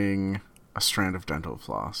carrying a strand of dental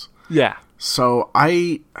floss. Yeah. So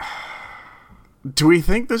do we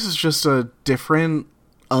think this is just a different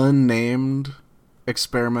unnamed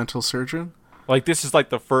experimental surgeon? Like, this is like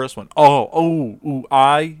the first one. Oh,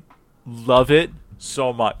 I love it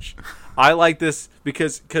so much. I like this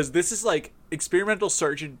because this is like experimental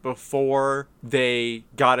surgeon before they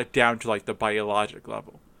got it down to like the biologic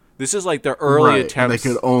level. This is like their early attempts.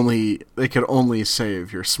 They could only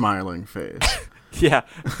save your smiling face. Yeah.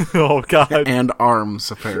 Oh God. And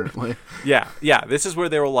arms, apparently. Yeah. This is where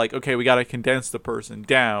they were like, okay, we got to condense the person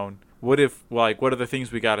down. What are the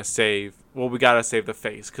things we got to save? Well, we got to save the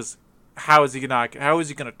face, because how is he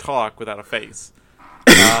gonna talk without a face?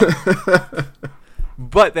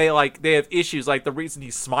 But they have issues. Like, the reason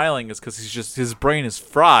he's smiling is because his brain is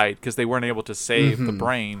fried because they weren't able to save the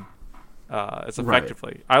brain as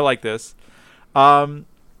effectively. Right. I like this. So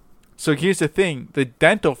here's the thing: the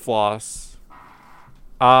dental floss.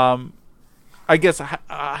 I guess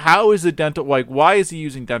how is the dental, like, why is he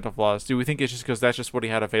using dental floss? Do we think it's just because that's just what he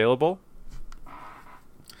had available?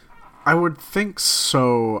 I would think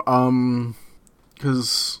so.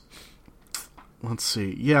 Because let's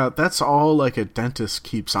see. Yeah, that's all like a dentist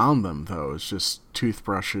keeps on them, though. It's just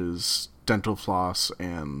toothbrushes, dental floss,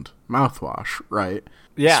 and mouthwash, right?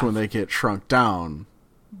 Yeah. So when they get shrunk down,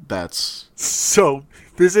 that's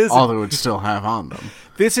this is all they would still have on them.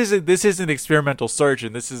 This isn't experimental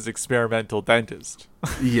surgeon. This is experimental dentist.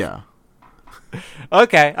 Yeah.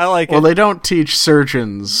 Okay, I like it. Well, they don't teach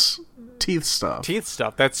surgeons teeth stuff.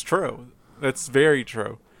 That's true. That's very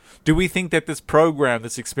true. Do we think that this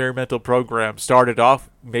experimental program, started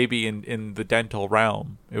off maybe in the dental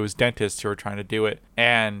realm? It was dentists who were trying to do it,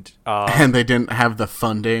 and they didn't have the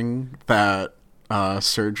funding that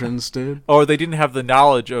surgeons did, or they didn't have the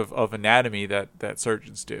knowledge of anatomy that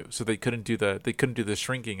surgeons do, so they couldn't do the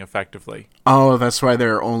shrinking effectively. Oh, that's why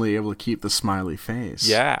they're only able to keep the smiley face.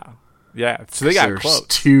 Yeah. So they got close.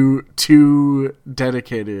 Too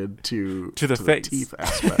dedicated to the face. Teeth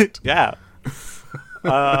aspect. Yeah.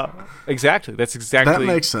 Exactly. That's exactly. That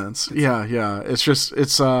makes sense. Yeah. It's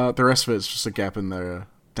the rest of it is just a gap in the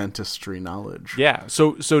dentistry knowledge. Yeah.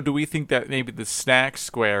 So do we think that maybe the snack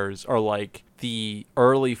squares are like the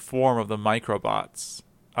early form of the microbots?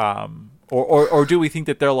 Or do we think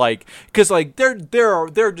that they're like, because like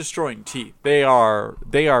they're destroying teeth. They are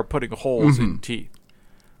putting holes in teeth.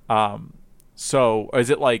 So is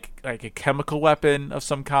it like a chemical weapon of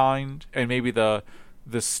some kind, and maybe the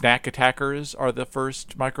snack attackers are the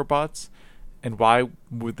first microbots? And why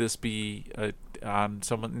would this be on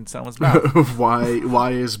someone's mouth?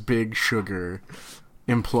 Why is Big Sugar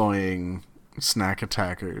employing snack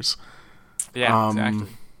attackers? Yeah, exactly.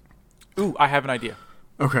 Ooh, I have an idea.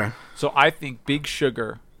 Okay. So I think Big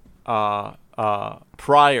Sugar,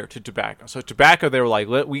 prior to tobacco. So tobacco, they were like,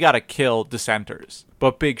 we got to kill dissenters.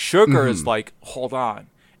 But Big Sugar is like, hold on,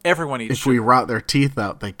 everyone eats. If sugar. we rot their teeth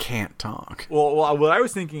out, they can't talk. Well, what I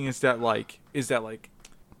was thinking is that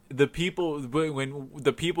the people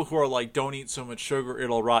who are like, don't eat so much sugar,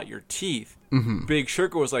 it'll rot your teeth. Big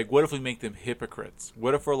Sugar was like, what if we make them hypocrites?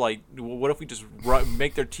 What if we just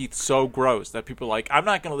make their teeth so gross that people are like, I'm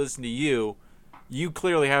not going to listen to you. You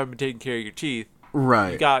clearly haven't been taking care of your teeth.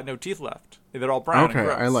 Right. You got no teeth left. They're all brown and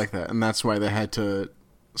gross. I like that. And that's why they had to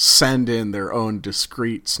send in their own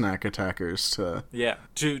discreet snack attackers to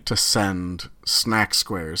send snack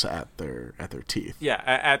squares at their teeth. Yeah,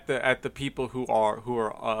 at the people who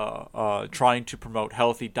are trying to promote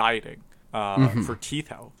healthy dieting for teeth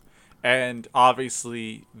health. And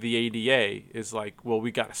obviously the ADA is like, well,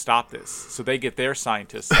 we got to stop this. So they get their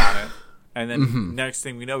scientists on it. And then next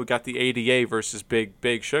thing we know, we got the ADA versus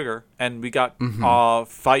Big Sugar, and we got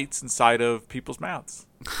fights inside of people's mouths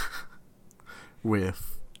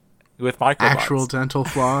with microbots. Actual dental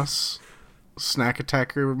floss, snack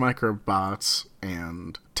attacker microbots,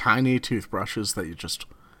 and tiny toothbrushes that you just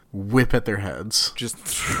whip at their heads.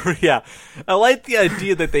 Yeah, I like the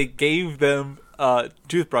idea that they gave them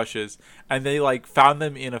toothbrushes, and they like found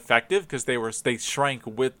them ineffective because they shrank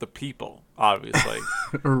with the people, obviously.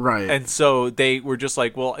 Right. And so they were just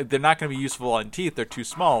like, well, they're not going to be useful on teeth; they're too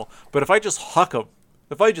small. But if I just huck them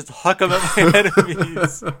at my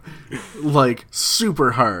enemies, like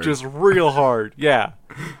super hard, just real hard, yeah,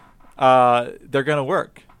 they're gonna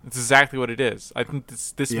work. It's exactly what it is. I think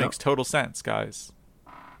this makes total sense, guys.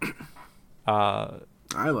 I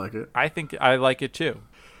like it. I think I like it too.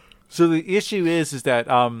 So the issue is that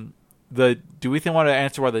do we want to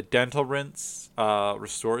answer why the dental rinse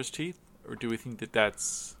restores teeth, or do we think that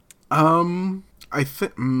that's I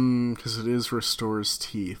think because it is restores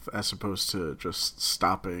teeth as opposed to just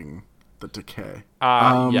stopping the decay.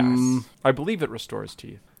 Yes, I believe it restores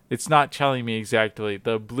teeth. It's not telling me exactly.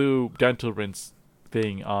 The blue dental rinse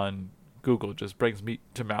thing on Google just brings me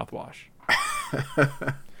to mouthwash.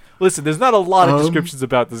 Listen, there's not a lot of descriptions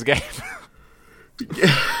about this game.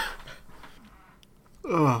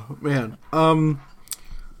 Oh man.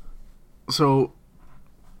 So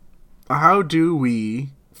how do we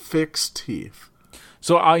fix teeth?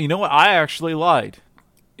 So you know what? I actually lied.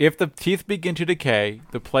 If the teeth begin to decay,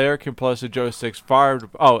 the player can place the joysticks far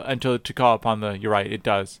until to call upon the. You're right. It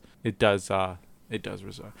does. It does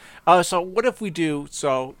resort. So what if we do?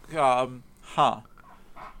 So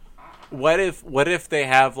What if they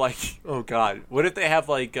have like? Oh God! What if they have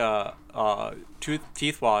like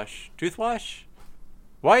teeth wash? Tooth wash?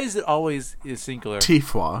 Why is it always singular?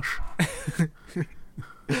 Teeth wash.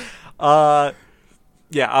 Yeah,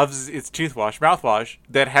 it's tooth wash, mouthwash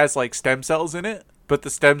that has like stem cells in it, but the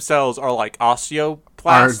stem cells are like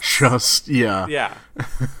osteoplasts. Yeah.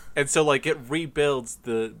 And so like it rebuilds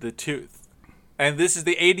the tooth. And this is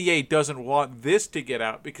the ADA doesn't want this to get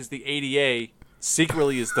out because the ADA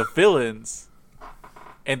secretly is the villains,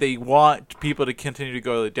 and they want people to continue to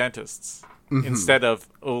go to the dentists instead of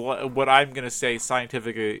what I'm going to say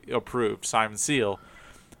scientifically approved, Simon Seal.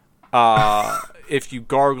 If you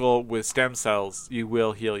gargle with stem cells, you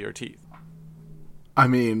will heal your teeth. I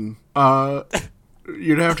mean,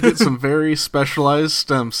 you'd have to get some very specialized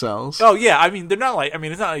stem cells. Oh yeah, I mean they're not like. I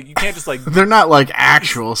mean it's not like you can't just like. They're not like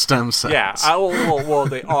actual stem cells. Yeah, well,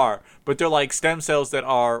 they are, but they're like stem cells that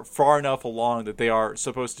are far enough along that they are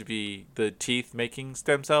supposed to be the teeth making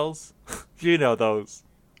stem cells. You know those.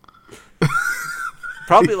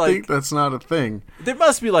 Probably I think that's not a thing. There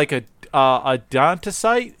must be like a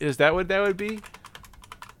odontocyte. Is that what that would be?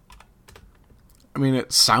 I mean,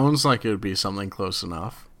 it sounds like it would be something close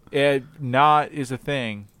enough. Not is a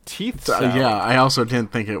thing. Teeth cell. Yeah, I also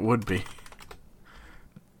didn't think it would be.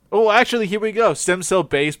 Oh, actually, here we go. Stem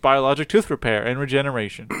cell-based biologic tooth repair and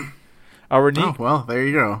regeneration. Oh, well, there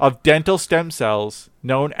you go. Of dental stem cells,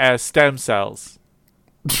 known as stem cells.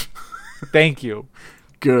 Thank you.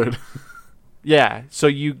 Good. Yeah. So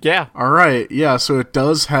yeah. All right. Yeah. So it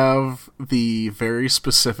does have the very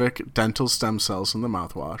specific dental stem cells in the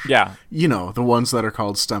mouthwash. Yeah. You know, the ones that are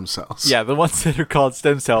called stem cells. Yeah, the ones that are called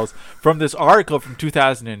stem cells from this article from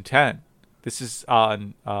 2010. This is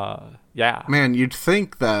on, yeah. Man, you'd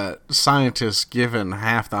think that scientists, given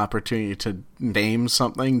half the opportunity to name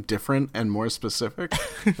something different and more specific,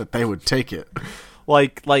 that they would take it.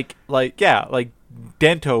 Like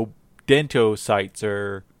dentocytes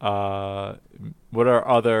or, what are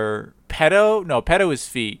other, pedo? No, pedo is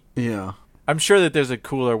feet. Yeah. I'm sure that there's a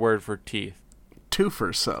cooler word for teeth.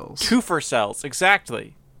 Toofer cells. Toofer cells,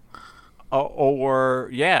 exactly. Or,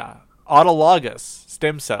 yeah, autologous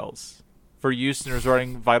stem cells for use in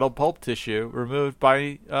restoring vital pulp tissue removed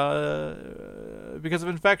by because of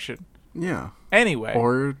infection. Yeah. Anyway.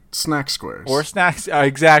 Or snack squares. Or snacks,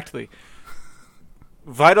 exactly.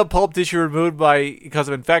 Vital pulp tissue removed because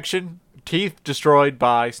of infection, teeth destroyed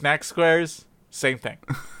by snack squares, same thing.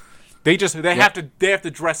 They have to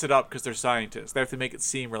dress it up because they're scientists. They have to make it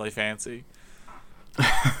seem really fancy.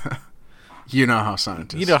 You know how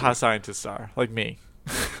scientists. You know how scientists are, like me.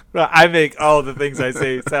 I make all the things I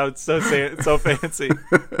say sound so fancy.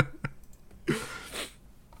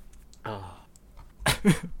 All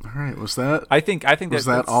right, was that? I think was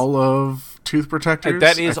that all of tooth protectors?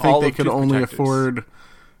 That is all of I think they could only protectors. Afford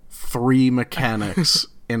 3 mechanics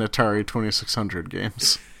in Atari 2600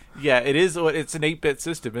 games. Yeah, it is. It's an 8-bit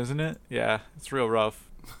system, isn't it? Yeah, it's real rough.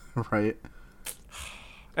 Right.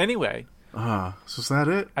 Anyway. So is that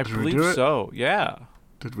it? I believe so. Yeah.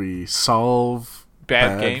 Did we solve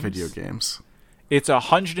bad video games? It's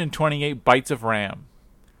 128 bytes of RAM.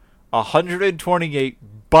 128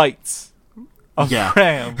 bytes of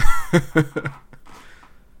RAM.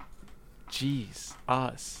 Jeez,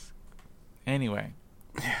 us. Anyway.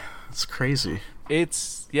 It's crazy.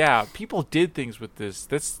 People did things with this.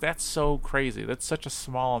 That's so crazy. That's such a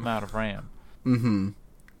small amount of RAM. Mm-hmm.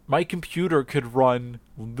 My computer could run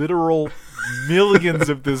literal millions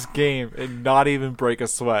of this game and not even break a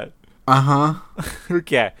sweat. Uh-huh.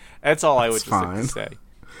 Okay, that's all I would just like to say.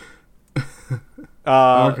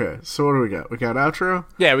 Okay, so what do we got? We got outro?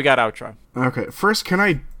 Yeah, we got outro. Okay, first, can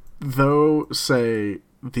I, though, say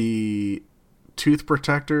the Tooth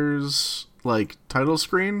Protectors, title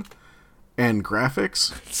screen and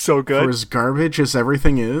graphics? So good. For as garbage as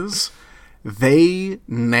everything is, they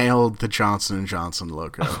nailed the Johnson & Johnson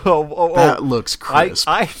logo. That looks crisp.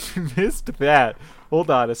 I missed that. Hold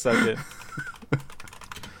on a second.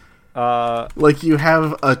 You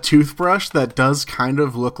have a toothbrush that does kind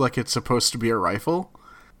of look like it's supposed to be a rifle.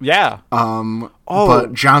 Yeah.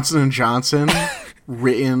 But Johnson & Johnson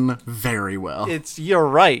written very well. You're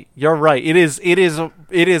right. It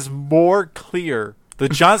is more clear. The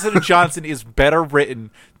Johnson & Johnson is better written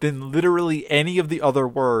than literally any of the other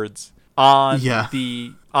words in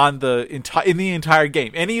the entire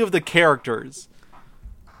game. Any of the characters.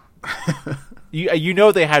 You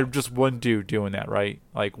know they had just one dude doing that, right?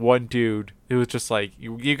 Like one dude. It was just like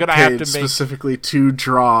you're gonna have to make specifically to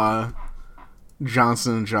draw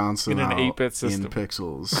Johnson & Johnson in an 8-bit system in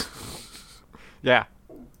pixels. Yeah.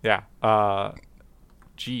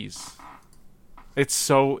 Jeez.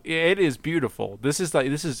 It is beautiful. This is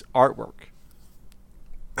artwork.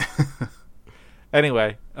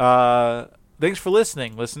 Anyway, thanks for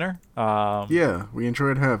listening, listener. Yeah, we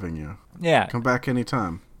enjoyed having you. Yeah. Come back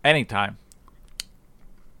anytime. Anytime.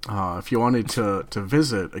 If you wanted to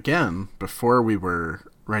visit again before we were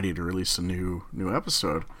ready to release a new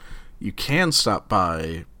episode, you can stop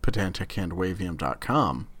by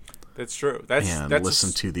pedanticandwavium.com. That's true. That's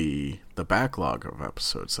listen to the backlog of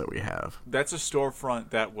episodes that we have. That's a storefront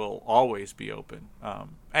that will always be open.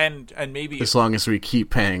 And maybe as long as we keep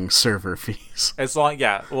paying server fees. That's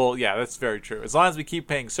very true. As long as we keep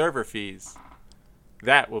paying server fees,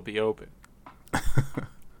 that will be open.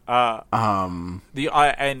 And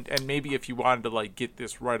maybe if you wanted to get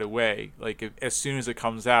this right away, as soon as it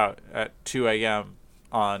comes out at 2 a.m.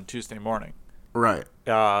 on Tuesday morning, right?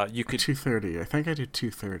 You could 2:30. I think I do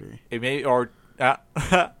 2:30. It may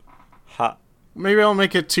Maybe I'll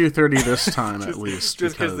make it 2:30 this time at least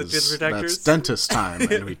just because that's dentist time,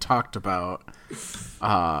 and we talked about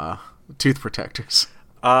tooth protectors.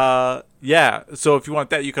 Yeah. So if you want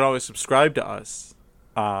that, you can always subscribe to us,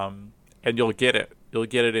 and you'll get it. You'll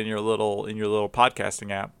get it in your little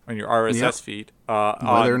podcasting app, on your RSS feed.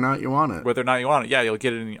 Whether or not you want it. Yeah, you'll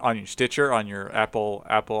get it on your Stitcher, on your Apple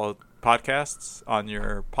Podcasts, on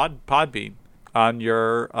your Podbean, on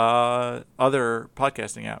your other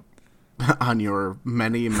podcasting app. On your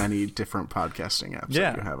many, many different podcasting apps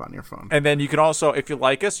that you have on your phone. And then you can also, if you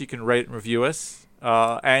like us, you can rate and review us.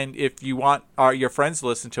 And if you want your friends to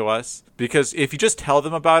listen to us, because if you just tell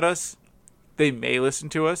them about us, they may listen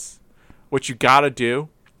to us. What you gotta do,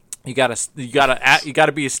 you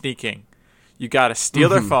gotta be a sneak king. You gotta steal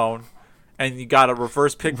their phone, and you gotta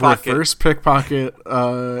reverse pickpocket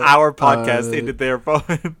our podcast into their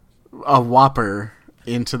phone. A Whopper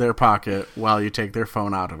into their pocket while you take their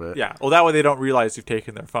phone out of it. Yeah. Well, that way they don't realize you've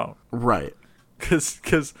taken their phone. Right.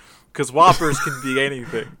 Because Whoppers can be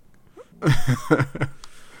anything.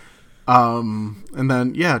 And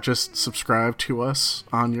then just subscribe to us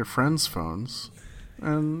on your friends' phones,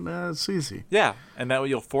 and it's easy. Yeah, and that way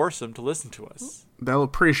you'll force them to listen to us. They'll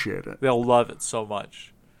appreciate it. They'll love it so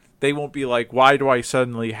much. They won't be like, why do I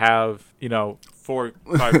suddenly have 4,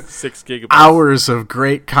 5, 6 gigabytes hours of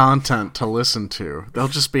great content to listen to? They'll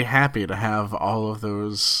just be happy to have all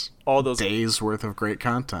those days worth of great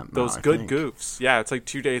content. Those good goofs. Yeah, it's like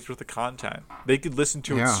 2 days worth of content. They could listen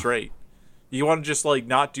to it straight. You want to just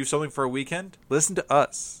not do something for a weekend? Listen to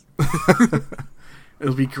us.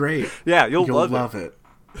 It'll be great. Yeah, you'll love it.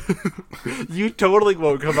 You totally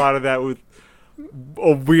won't come out of that with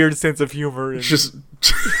a weird sense of humor. Just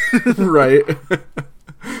right.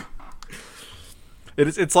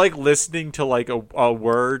 It's like listening to a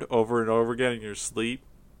word over and over again in your sleep.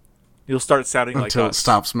 You'll start sounding like us. Until it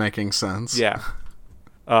stops making sense. Yeah.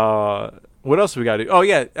 What else we got to do? Oh,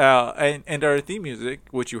 yeah. And our theme music,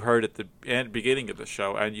 which you heard at the beginning of the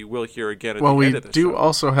show, and you will hear again at the end of the show. We do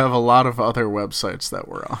also have a lot of other websites that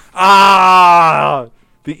we're on.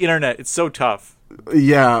 The internet. It's so tough.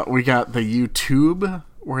 Yeah, we got the YouTube.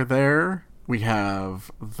 We're there. We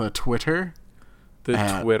have the Twitter.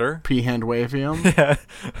 PHandWavium. Yeah.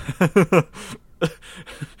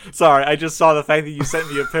 Sorry, I just saw the fact that you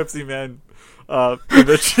sent me a Pepsi Man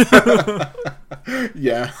image.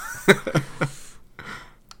 Yeah.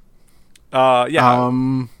 Yeah.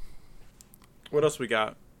 What else we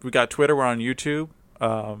got? We got Twitter. We're on YouTube.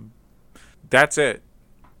 That's it.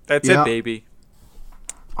 That's it, baby.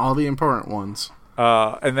 All the important ones.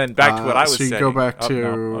 And then back to what I was saying. So you go back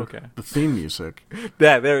to the theme music.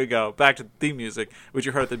 Yeah, there we go. Back to the theme music, which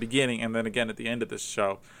you heard at the beginning and then again at the end of this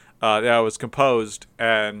show. That was composed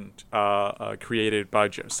and created by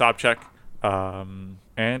Joe Sobchak.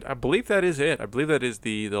 And I believe that is it. I believe that is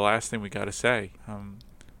the last thing we got to say.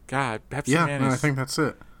 God, Pepsi Man is... I think that's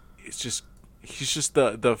it. He's just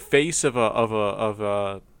the face of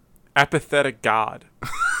a apathetic god.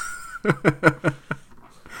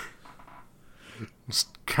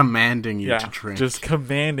 Just commanding you to drink. Just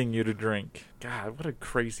commanding you to drink. God, what a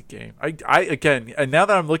crazy game. I again, and now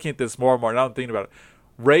that I'm looking at this more and more, now I'm thinking about it,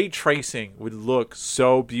 ray tracing would look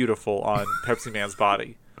so beautiful on Pepsi Man's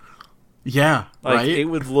body. Yeah, right? It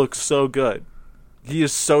would look so good. He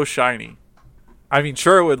is so shiny. I mean,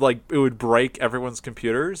 sure, it would break everyone's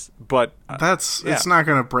computers, but it's not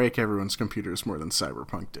going to break everyone's computers more than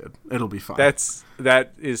Cyberpunk did. It'll be fine.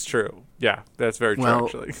 That is true. Yeah, that's very true.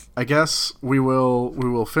 Actually, I guess we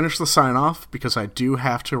will finish the sign off because I do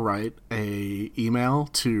have to write a email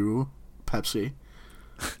to Pepsi,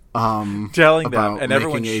 telling them and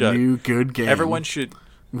everyone should a new good game. Everyone should.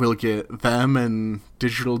 We'll get them and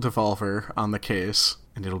Digital Devolver on the case,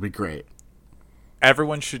 and it'll be great.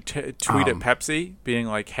 Everyone should tweet at Pepsi, being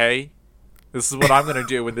like, "Hey, this is what I'm going to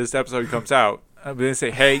do when this episode comes out." I'm going to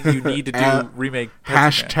say, "Hey, you need to do remake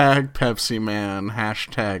Pepsi Man. Pepsi Man,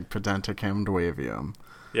 #PedanticHandWavium."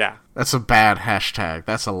 Yeah, that's a bad hashtag.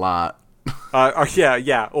 That's a lot.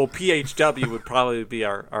 Yeah. Well, PHW would probably be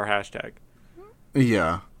our hashtag.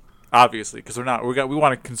 Yeah. Obviously, because we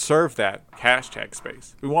want to conserve that hashtag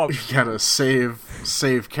space. We gotta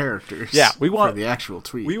save characters. Yeah, we want for the actual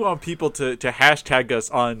tweet. We want people to hashtag us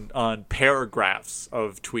on paragraphs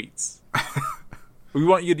of tweets. We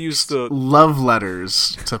want you to use the love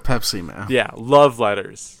letters to Pepsi Man. Yeah, love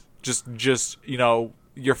letters. Just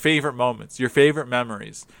your favorite moments, your favorite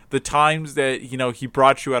memories, the times that he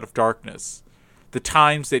brought you out of darkness. The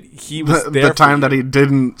times that he was there. The time that he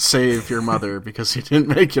didn't save your mother because he didn't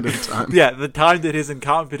make it in time. Yeah, the time that his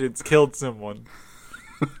incompetence killed someone.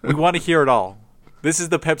 We want to hear it all. This is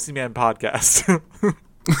the Pepsi Man podcast.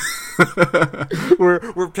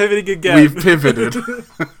 We're pivoting again. We've pivoted.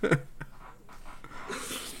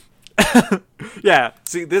 Yeah.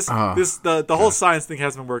 See, the whole science thing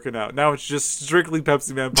has been working out. Now it's just strictly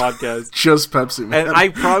Pepsi Man podcast. Just Pepsi Man. And I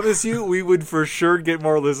promise you, we would for sure get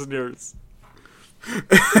more listeners.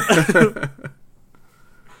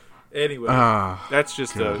 Anyway, that's a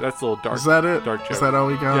little dark. Is that it? Dark joke. Is that all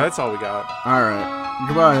we got? Yeah, that's all we got. All right.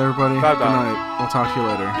 Goodbye, everybody. Bye. Good night. We'll talk to you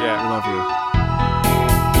later. Yeah. We love you.